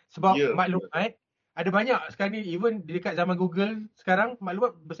 Sebab maklumat ada banyak sekarang ni, even dekat zaman Google sekarang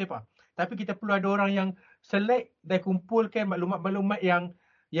maklumat bersepah. Tapi kita perlu ada orang yang select dan kumpulkan maklumat-maklumat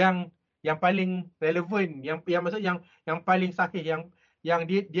yang paling relevan, yang maksud yang paling sahih, yang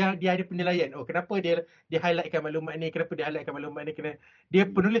dia ada penilaian. Oh, kenapa dia highlightkan maklumat ni, kenapa dia highlightkan maklumat ni, dia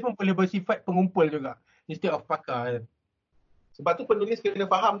penulis pun boleh bersifat pengumpul juga instead of pakar. Sebab tu penulis kena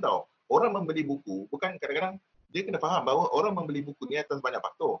faham tau. Orang membeli buku, bukan kadang-kadang dia kena faham bahawa orang membeli buku ni atas banyak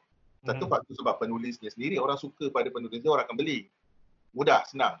faktor. Satu faktor sebab penulisnya sendiri, orang suka pada penulisnya, orang akan beli. Mudah,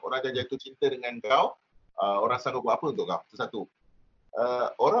 senang. Orang dah jatuh cinta dengan kau, orang sanggup buat apa untuk kau. Itu satu.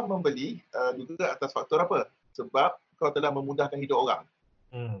 Orang membeli juga atas faktor apa? Sebab kau telah memudahkan hidup orang.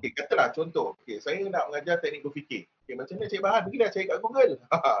 Okay, katalah contoh, saya nak mengajar teknik berfikir. Macam mana cari bahan? Pergilah cari kat Google.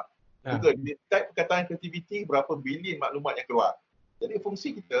 Google, dia type perkataan kreativiti, berapa bilion maklumat yang keluar. Jadi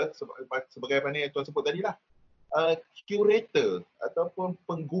fungsi kita, sebagaimana yang Tuan sebut tadi lah, curator ataupun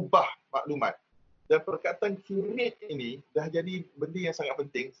penggubah maklumat. Dan perkataan curate ini dah jadi benda yang sangat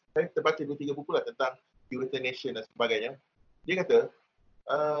penting. Saya terbaca 2-3 buku lah tentang curatornation dan sebagainya. Dia kata,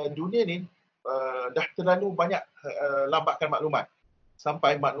 dunia ni dah terlalu banyak lambatkan maklumat.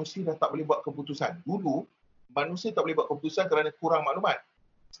 sampai manusia dah tak boleh buat keputusan. Dulu, manusia tak boleh buat keputusan kerana kurang maklumat.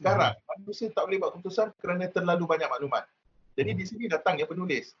 Sekarang, manusia tak boleh buat keputusan kerana terlalu banyak maklumat. Jadi di sini datangnya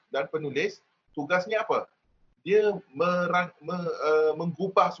penulis. Dan penulis, tugasnya apa? Dia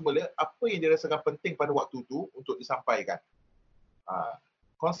menggubah semula apa yang dia rasakan penting pada waktu itu untuk disampaikan.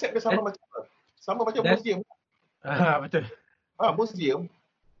 Konsep dia sama macam apa? Sama macam museum. Betul.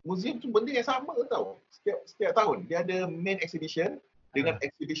 Museum tu benda yang sama tau. Setiap tahun dia ada main exhibition dengan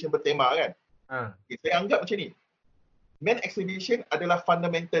exhibition bertema kan. Okay, saya anggap macam ni. Main exhibition adalah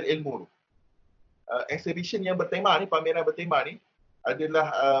fundamental ilmu. Exhibition yang bertema ni, pameran bertema ni adalah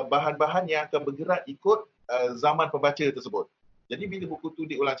bahan-bahan yang akan bergerak ikut zaman pembaca tersebut. Jadi bila buku tu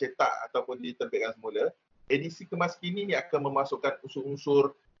diulang cetak ataupun diterbitkan semula, edisi kemas kini ni akan memasukkan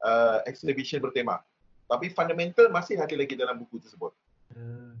unsur-unsur exhibition bertema. Tapi fundamental masih ada lagi dalam buku tersebut.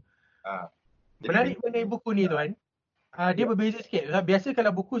 Menarik mengenai buku ni tuan. Dia berbeza sikit. Biasa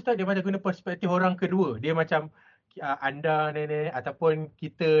kalau buku start dia macam guna perspektif orang kedua. Dia macam anda nenek ataupun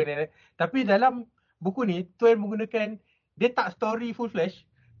kita nenek. Tapi dalam buku ni tuan menggunakan, dia tak story full flash,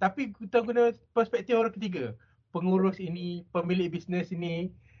 tapi kita guna perspektif orang ketiga. Pengurus ini, pemilik bisnes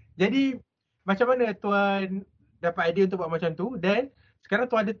ini. Jadi macam mana tuan dapat idea untuk buat macam tu, dan sekarang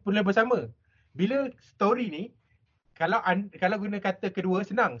tuan ada penulis bersama. Bila story ni, kalau guna kata kedua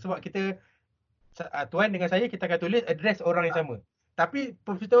senang sebab kita tuan dengan saya kita akan tulis address orang yang sama. Tapi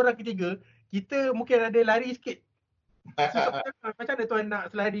perspektif orang ketiga, kita mungkin ada lari sikit. Macam mana tuan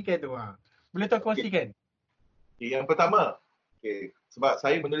nak selarikan tu? Boleh tuan kongsikan? Yang pertama, sebab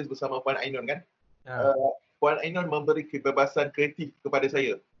saya menulis bersama Puan Ainun kan. Puan Ainun memberi kebebasan kreatif kepada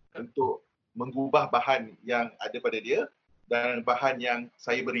saya untuk mengubah bahan yang ada pada dia dan bahan yang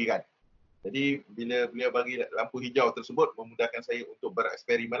saya berikan. Jadi bila beliau bagi lampu hijau tersebut, memudahkan saya untuk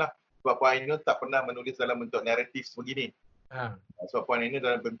bereksperimen lah. Sebab Puan Ainun tak pernah menulis dalam bentuk naratif sebegini. Sebab Puan Ainun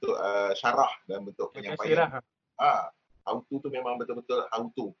dalam bentuk syarah, dalam bentuk penyampaian. How to tu memang betul-betul how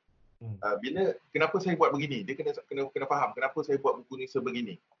to. Bila kenapa saya buat begini, dia kena faham kenapa saya buat buku ni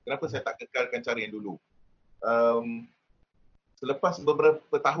sebegini. Kenapa saya tak kekalkan cara yang dulu. Selepas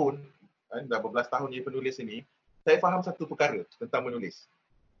beberapa tahun, dah berbelas tahun jadi penulis ini, saya faham satu perkara tentang menulis.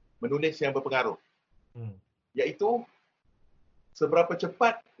 Menulis yang berpengaruh. Iaitu seberapa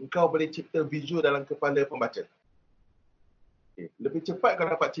cepat engkau boleh cipta visual dalam kepala pembaca. Lebih cepat kau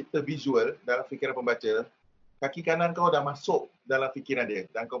dapat cipta visual dalam fikiran pembaca, kaki kanan kau dah masuk dalam fikiran dia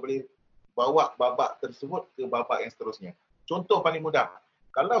dan kau boleh bawa babak tersebut ke babak yang seterusnya. Contoh paling mudah,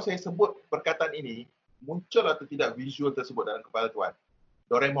 kalau saya sebut perkataan ini, muncul atau tidak visual tersebut dalam kepala tuan?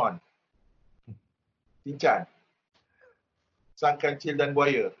 Doraemon, Shinchan, Sang Kancil dan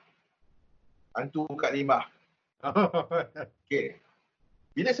Buaya, Hantu Kak Limah.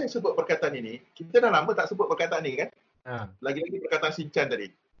 Bila saya sebut perkataan ini, kita dah lama tak sebut perkataan ni kan? Lagi-lagi perkataan Shinchan tadi.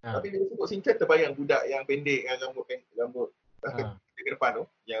 Tapi bila sebut Shinchan, terbayang budak yang pendek dengan rambut ke depan tu,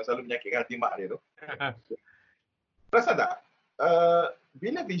 yang selalu menyakitkan hati mak dia tu. Rasa tak?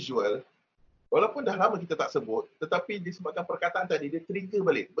 Bila visual, walaupun dah lama kita tak sebut, tetapi disebabkan perkataan tadi, dia trigger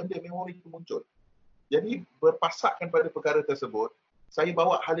balik. Benda memori itu muncul. Jadi berpasakkan pada perkara tersebut, saya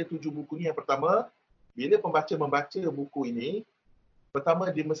bawa hala tuju buku ni. Yang pertama, bila pembaca membaca buku ini,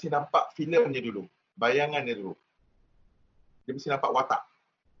 pertama dia mesti nampak filmnya dulu, bayangannya dulu. Dia mesti nampak watak.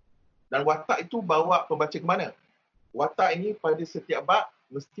 Dan watak itu bawa pembaca ke mana? Watak ini pada setiap bab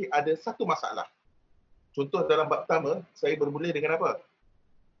mesti ada satu masalah. Contoh dalam bab pertama, saya bermula dengan apa?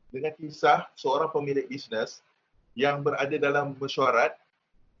 Dengan kisah seorang pemilik bisnes yang berada dalam mesyuarat,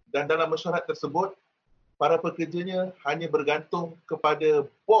 dan dalam mesyuarat tersebut, para pekerjanya hanya bergantung kepada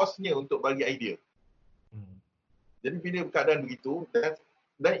bosnya untuk bagi idea. Jadi bila keadaan begitu,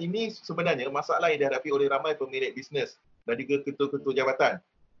 dan ini sebenarnya masalah yang dihadapi oleh ramai pemilik bisnes dan juga ketua-ketua jabatan,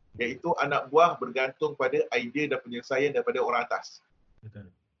 iaitu anak buah bergantung pada idea dan penyelesaian daripada orang atas. Betul.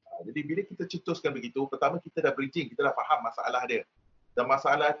 Jadi bila kita cetuskan begitu, pertama kita dah bridging, kita dah faham masalah dia. Dan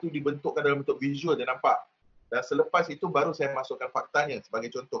masalah itu dibentukkan dalam bentuk visual, dia nampak. Dan selepas itu baru saya masukkan faktanya sebagai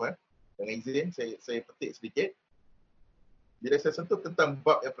contoh. Dengan izin, saya petik sedikit. Bila saya sentuh tentang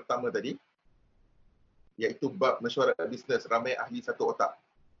bab yang pertama tadi, iaitu bab mesyuarat bisnes, ramai ahli satu otak.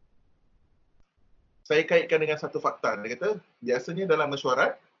 Saya kaitkan dengan satu fakta. Dia kata, biasanya dalam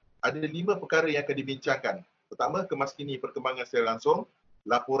mesyuarat, ada 5 perkara yang akan dibincangkan. Pertama, kemaskini perkembangan secara langsung,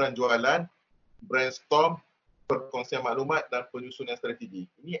 laporan jualan, brainstorm, perkongsian maklumat dan penyusunan strategi.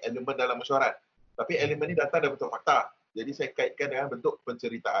 Ini elemen dalam mesyuarat. Tapi elemen ini datang dalam bentuk fakta. Jadi saya kaitkan dengan bentuk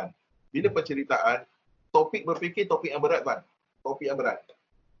penceritaan. Bila penceritaan, topik berfikir topik yang berat kan? Topik yang berat.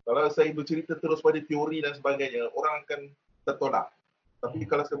 Kalau saya bercerita terus pada teori dan sebagainya, orang akan tertolak. Tapi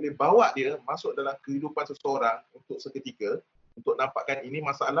kalau saya boleh bawa dia masuk dalam kehidupan seseorang untuk seketika, untuk nampakkan ini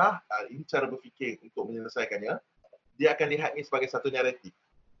masalah, ini cara berfikir untuk menyelesaikannya. Dia akan lihat ini sebagai satu naratif.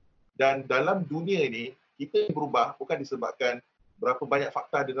 Dan dalam dunia ini, kita berubah bukan disebabkan berapa banyak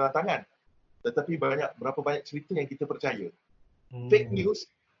fakta ada dalam tangan, tetapi berapa banyak cerita yang kita percaya. Fake news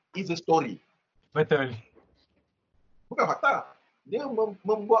is a story. Betul. Bukan fakta. Dia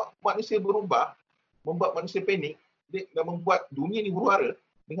membuat manusia berubah, membuat manusia panik, dan membuat dunia ni huru-hara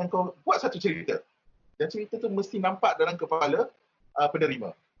dengan kau buat satu cerita. Dan cerita tu mesti nampak dalam kepala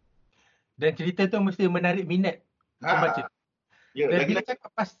penerima. Dan cerita tu mesti menarik minat pembaca. Ya, Dan bila lagi-lagi cakap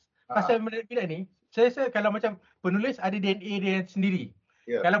pasal menarik minat ni, saya rasa kalau macam penulis ada DNA dia sendiri.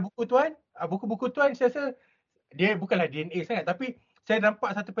 Ya. Kalau buku tuan, buku-buku tuan saya rasa dia bukanlah DNA sangat, tapi saya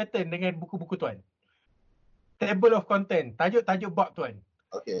nampak satu pattern dengan buku-buku tuan. Table of content, tajuk-tajuk bab tuan.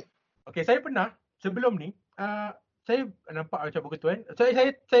 Okey. Okey, saya pernah sebelum ni saya nampak macam buku tuan.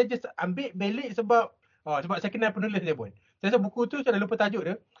 Saya just ambil belik sebab saya kenal penulis dia pun. Saya rasa buku tu saya dah lupa tajuk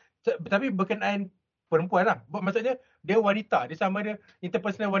dia. Tapi berkenaan perempuan lah. Maksudnya dia wanita. Dia sama ada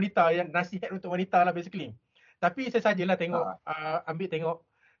interpersonal wanita yang nasihat untuk wanita lah basically. Tapi saya sajalah tengok, ambil tengok.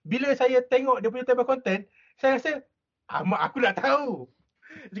 Bila saya tengok dia punya table content, saya rasa, aku nak tahu.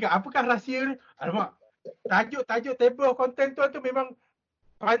 Dia cakap, apakah rahsia ni? Alamak, tajuk-tajuk table of content tu memang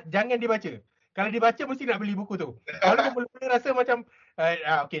jangan dibaca. Kalau dibaca mesti nak beli buku tu. Kalau mula-mula rasa macam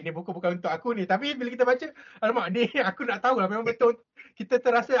okey, ni buku bukan untuk aku ni. Tapi bila kita baca, alamak, ni aku nak tahu lah. Memang betul kita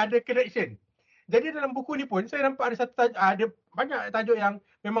terasa ada connection. Jadi dalam buku ni pun saya nampak ada satu tajuk, ada banyak tajuk yang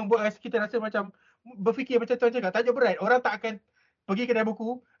memang buat kita rasa macam berfikir macam tuan cakap, tajuk berat. Orang tak akan pergi kedai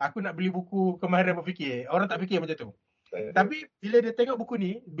buku, aku nak beli buku kemahiran berfikir. Orang tak fikir macam tu. Tapi bila dia tengok buku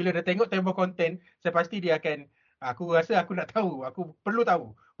ni, bila dia tengok table content, saya pasti dia akan, aku rasa aku nak tahu, aku perlu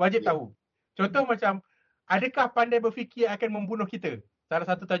tahu, wajib tahu. Contoh macam, adakah pandai berfikir akan membunuh kita? Salah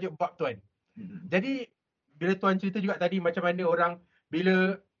satu tajuk bab tuan. Jadi bila tuan cerita juga tadi macam mana orang,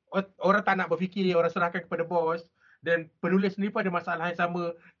 bila orang tak nak berfikir, orang serahkan kepada bos, dan penulis sendiri pun ada masalah yang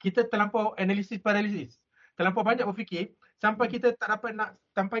sama. Kita terlampau analisis paralisis. Terlampau banyak berfikir sampai kita tak dapat nak,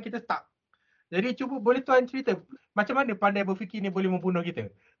 sampai kita stuck. Jadi cuba boleh tuan cerita macam mana pandai berfikir ni boleh membunuh kita?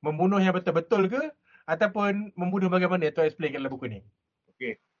 Membunuh yang betul-betul ke? Ataupun membunuh bagaimana? Tuan explain dalam buku ni.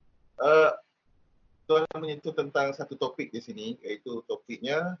 Okey. Tuan menyentuh tentang satu topik di sini, iaitu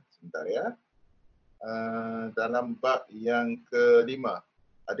topiknya, sebentar ya, dalam bab yang kelima.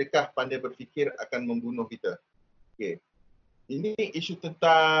 Adakah pandai berfikir akan membunuh kita? Okey. Ini isu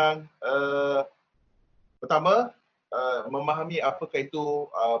tentang pertama, memahami apakah itu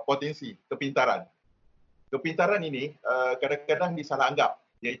potensi kepintaran. Kepintaran ini kadang-kadang disalah anggap,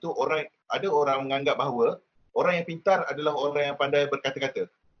 iaitu ada orang menganggap bahawa orang yang pintar adalah orang yang pandai berkata-kata.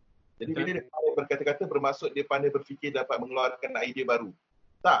 Jadi bila dia pandai berkata-kata bermaksud dia pandai berfikir dapat mengeluarkan idea baru.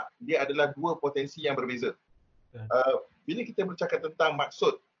 Tak, dia adalah dua potensi yang berbeza. Bila kita bercakap tentang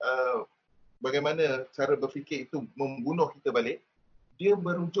maksud bagaimana cara berfikir itu membunuh kita balik, dia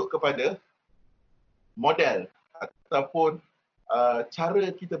merujuk kepada model ataupun cara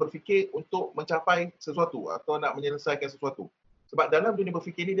kita berfikir untuk mencapai sesuatu atau nak menyelesaikan sesuatu. Sebab dalam dunia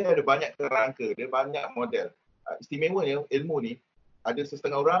berfikir ni dia ada banyak kerangka, dia banyak model. Istimewanya ilmu ni, ada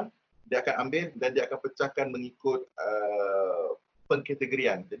setengah orang dia akan ambil dan dia akan pecahkan mengikut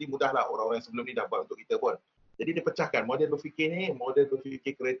pengkategorian. Jadi mudahlah orang-orang yang sebelum ni dah buat untuk kita pun. Jadi dia pecahkan model berfikir ni, model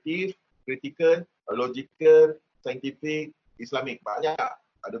berfikir kreatif, kritikal, logical, saintifik, islamik. Banyak,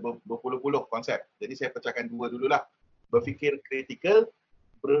 ada berpuluh-puluh konsep. Jadi saya pecahkan dua dululah. Berfikir kritikal,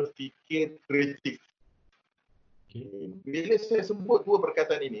 berfikir kreatif. Bila saya sebut dua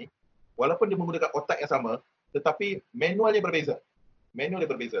perkataan ini, walaupun dia menggunakan otak yang sama, tetapi manualnya berbeza.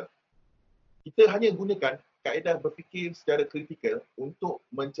 Kita hanya gunakan kaedah berfikir secara kritikal untuk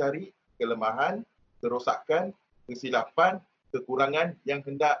mencari kelemahan, kerosakan, kesilapan, kekurangan yang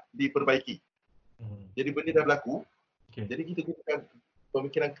hendak diperbaiki. Jadi benda dah berlaku, jadi kita gunakan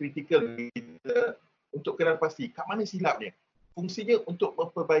pemikiran kritikal kita untuk kenal pasti kat mana silapnya. Fungsinya untuk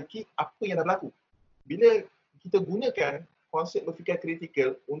memperbaiki apa yang dah berlaku. Bila kita gunakan konsep berfikir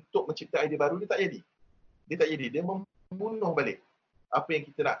kritikal untuk mencipta idea baru, dia tak jadi. Dia membunuh balik apa yang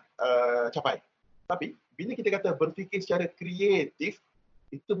kita nak capai. Tapi bila kita kata berfikir secara kreatif,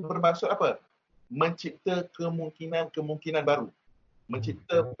 itu bermaksud apa? Mencipta kemungkinan baru.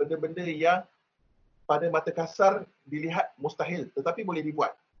 Mencipta benda-benda yang pada mata kasar dilihat mustahil, tetapi boleh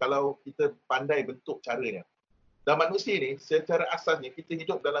dibuat kalau kita pandai bentuk caranya. Dan manusia ni secara asasnya kita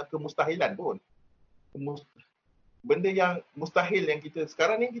hidup dalam kemustahilan pun. Benda yang mustahil yang kita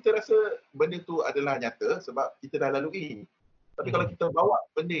sekarang ni kita rasa benda tu adalah nyata sebab kita dah lalui. Tapi kalau kita bawa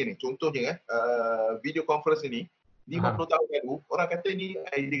benda ni, contohnya video conference ni 50 tahun lalu, orang kata ni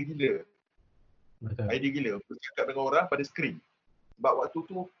idea gila. Betul. Idea gila bercakap dengan orang pada skrin. Sebab waktu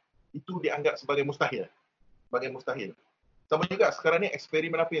tu itu dianggap sebagai mustahil. Sama juga sekarang ni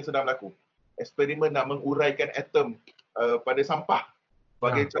eksperimen apa yang sedang berlaku. Eksperimen nak menguraikan atom pada sampah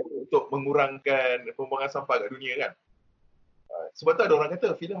sebagai cara untuk mengurangkan pembuangan sampah kat dunia kan. Sebab tu ada orang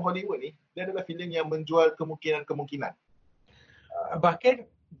kata filem Hollywood ni dia adalah filem yang menjual kemungkinan-kemungkinan. Bahkan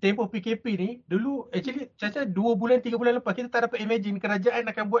tempoh PKP ni dulu actually saya 2 bulan 3 bulan lepas kita tak dapat imagine kerajaan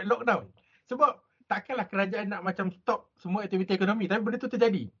akan buat lockdown. Sebab takkanlah kerajaan nak macam stop semua aktiviti ekonomi, tapi benda tu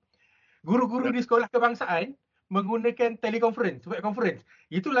terjadi. Guru-guru di sekolah kebangsaan menggunakan teleconference, web conference.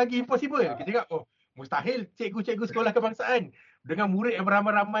 Itu lagi impossible. Kita cakap, oh mustahil cikgu-cikgu sekolah kebangsaan dengan murid yang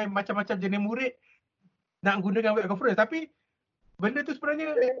beramai-ramai macam-macam jenis murid nak gunakan web conference. Tapi benda tu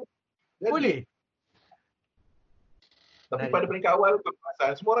sebenarnya boleh. Tapi pada peringkat awal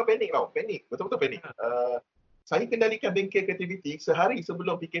kebangsaan, semua orang panik tau. Betul-betul panik. Saya kendalikan bengkel kreativiti sehari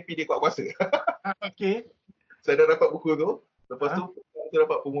sebelum PKP dia kuat kuasa. Okay. Saya dah dapat buku tu. Lepas tu kita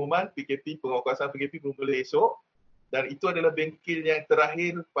dapat pengumuman PKP, penguatkuasaan PKP bermula esok. Dan itu adalah bengkel yang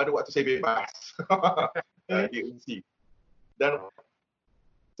terakhir pada waktu saya bebas. Di UNC. Dan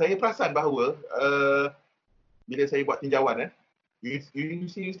saya perasan bahawa bila saya buat tinjauan,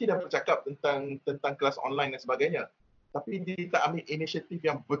 universiti dah bercakap tentang kelas online dan sebagainya. Tapi dia tak ambil inisiatif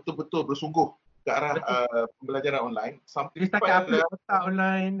yang betul-betul bersungguh ke arah pembelajaran online. Dia setakat upload kotak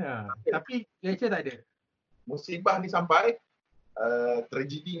online. Tapi lecture tak ada. Musibah ni sampai,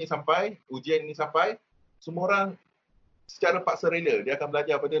 tragedi ni sampai, ujian ni sampai, semua orang secara paksa rela dia akan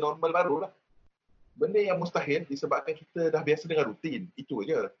belajar pada normal baru lah. Benda yang mustahil disebabkan kita dah biasa dengan rutin. Itu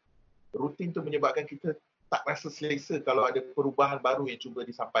je. Rutin tu menyebabkan kita tak rasa selesa kalau ada perubahan baru yang cuba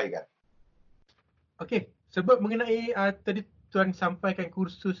disampaikan. Okey, sebab mengenai tadi Tuan sampaikan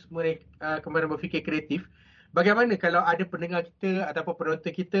kursus kemahiran berfikir kreatif, bagaimana kalau ada pendengar kita ataupun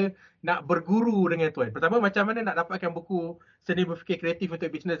penonton kita nak berguru dengan Tuan? Pertama, macam mana nak dapatkan buku Seni Berfikir Kreatif untuk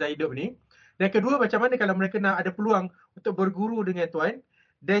Bisnes dan Hidup ni? Dan kedua, macam mana kalau mereka nak ada peluang untuk berguru dengan Tuan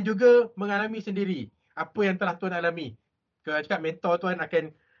dan juga mengalami sendiri apa yang telah Tuan alami? Kalau cakap mentor Tuan akan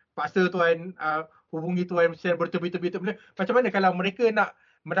paksa Tuan hubungi Tuan secara bertubi-tubi. Macam mana kalau mereka nak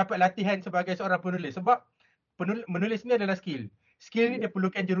mendapat latihan sebagai seorang penulis? Sebab menulis ni adalah skill. Skill ni dia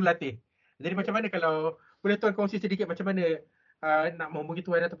perlukan jurulatih. Jadi macam mana kalau boleh Tuan kongsi sedikit macam mana nak menghubungi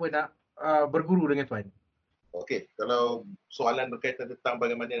Tuan ataupun nak berguru dengan Tuan? Okey, kalau soalan berkaitan tentang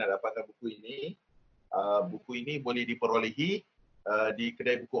bagaimana nak dapatkan buku ini boleh diperolehi di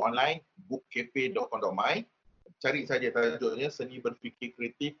kedai buku online bookcafe.com.my. Cari saja tajuknya Seni Berfikir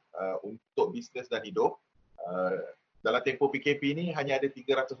Kreatif untuk Bisnes dan Hidup. Dalam tempoh PKP ini hanya ada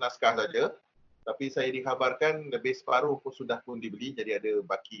 300 naskah saja. Tapi saya dikhabarkan lebih separuh pun sudah pun dibeli, jadi ada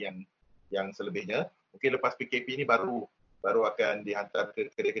baki yang selebihnya. Mungkin lepas PKP ini baru akan dihantar ke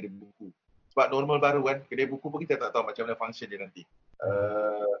kedai-kedai buku. Sebab normal baru kan, kedai buku pun kita tak tahu macam mana function dia nanti.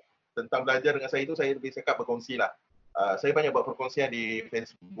 Tentang belajar dengan saya itu, saya lebih cakap berkongsi lah. Saya banyak buat perkongsian di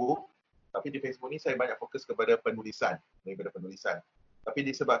Facebook, tapi di Facebook ni saya banyak fokus kepada penulisan. Tapi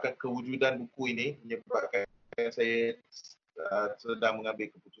disebabkan kewujudan buku ini, menyebabkan saya sedang mengambil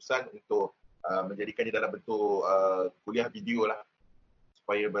keputusan untuk menjadikannya dalam bentuk kuliah video lah,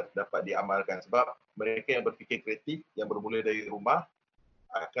 supaya dapat diamalkan. Sebab mereka yang berfikir kreatif, yang bermula dari rumah,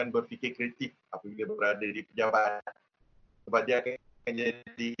 akan berfikir kreatif apabila berada di pejabat. Sebab dia akan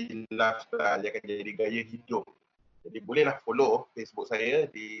jadi lifestyle, dia akan jadi gaya hidup. Jadi bolehlah follow Facebook saya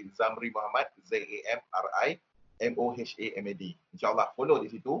di Zamri Muhammad, ZAMRI MOHAMAD. InsyaAllah follow di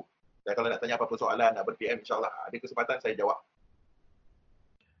situ. Dan kalau nak tanya apa-apa soalan, nak ber-PM, insyaAllah ada kesempatan saya jawab.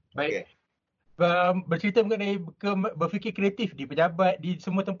 Baik. Okay. Bercerita mengenai berfikir kreatif di pejabat, di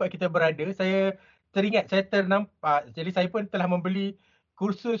semua tempat kita berada, saya teringat, saya ternampak. Jadi saya pun telah membeli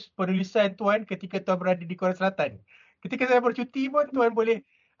kursus penulisan Tuan ketika Tuan berada di Kuala Selatan. Ketika saya bercuti pun Tuan boleh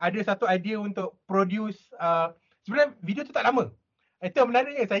ada satu idea untuk produce, sebenarnya video tu tak lama. Itu yang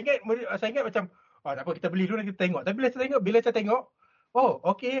menariknya. Saya ingat macam, tak apa, kita beli dulu dan kita tengok. Tapi bila saya tengok, oh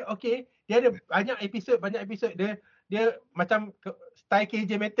okey. Dia ada banyak episod. Dia macam style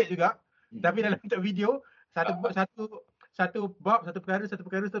KJ method juga. Tapi dalam bentuk video, satu bab, satu perkara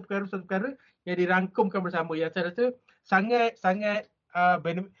yang dirangkumkan bersama, yang saya rasa sangat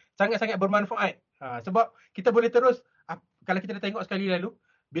bermanfaat. Sebab kita boleh terus, kalau kita dah tengok sekali lalu,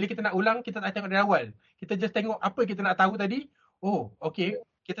 bila kita nak ulang, kita tak tengok dari awal. Kita just tengok apa kita nak tahu tadi. Oh, okey.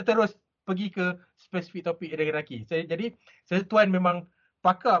 Kita terus pergi ke spesifik topik dengan lelaki. Jadi, Tuan memang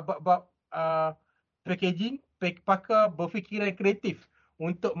pakar bab packaging, pakar berfikiran kreatif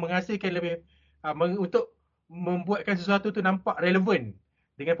untuk menghasilkan lebih, untuk membuatkan sesuatu tu nampak relevan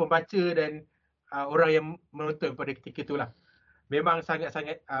dengan pembaca dan orang yang menonton pada ketika itulah. Memang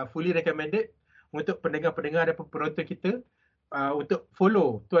sangat-sangat fully recommended. untuk pendengar-pendengar dan penonton kita untuk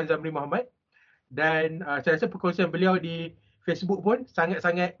follow Tuan Zamri Muhammad. Dan saya rasa perkongsian beliau di Facebook pun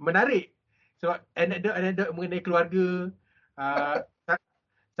sangat-sangat menarik. Sebab anekdot-anekdot mengenai keluarga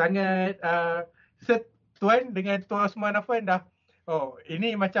sangat Tuan dengan Tuan Osman Afwan dah,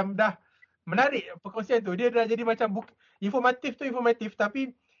 ini macam dah menarik perkongsian tu. Dia dah jadi macam informatif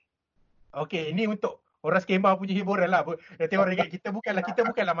tapi okey, ini untuk orang skema punya hiburan lah. Nanti orang ingat kita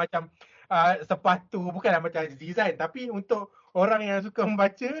bukanlah macam sepatu, bukanlah macam design, tapi untuk orang yang suka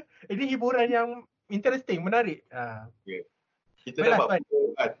membaca, ini hiburan yang interesting, menarik. Okay. Kita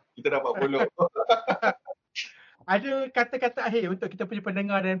dapat follow. Ada kata-kata akhir untuk kita punya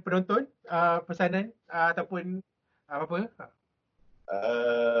pendengar dan penonton, pesanan ataupun apa?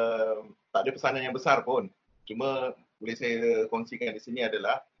 Tak ada pesanan yang besar pun. Cuma boleh saya kongsikan di sini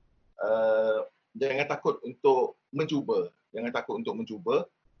adalah jangan takut untuk mencuba.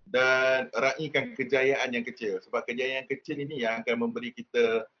 Dan raikan kejayaan yang kecil. Sebab kejayaan yang kecil ini yang akan memberi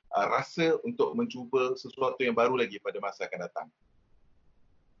kita rasa untuk mencuba sesuatu yang baru lagi pada masa akan datang.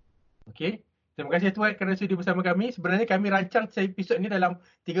 Okey. Terima kasih Tuan kerana sudi bersama kami. Sebenarnya kami rancang episod ni dalam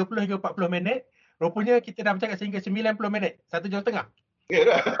 30 hingga 40 minit. Rupanya kita dah bercakap sehingga 90 minit. 1 jam setengah. Ya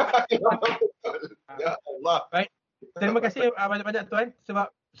dah. Ya Allah. Baik. Terima kasih banyak-banyak Tuan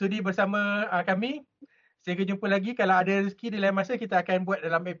sebab sudi bersama kami. Sehingga jumpa lagi. Kalau ada rezeki di lain masa, kita akan buat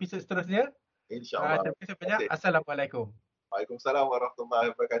dalam episod seterusnya. InsyaAllah. Terima kasih banyak. Assalamualaikum. Waalaikumsalam warahmatullahi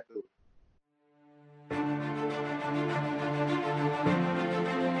wabarakatuh.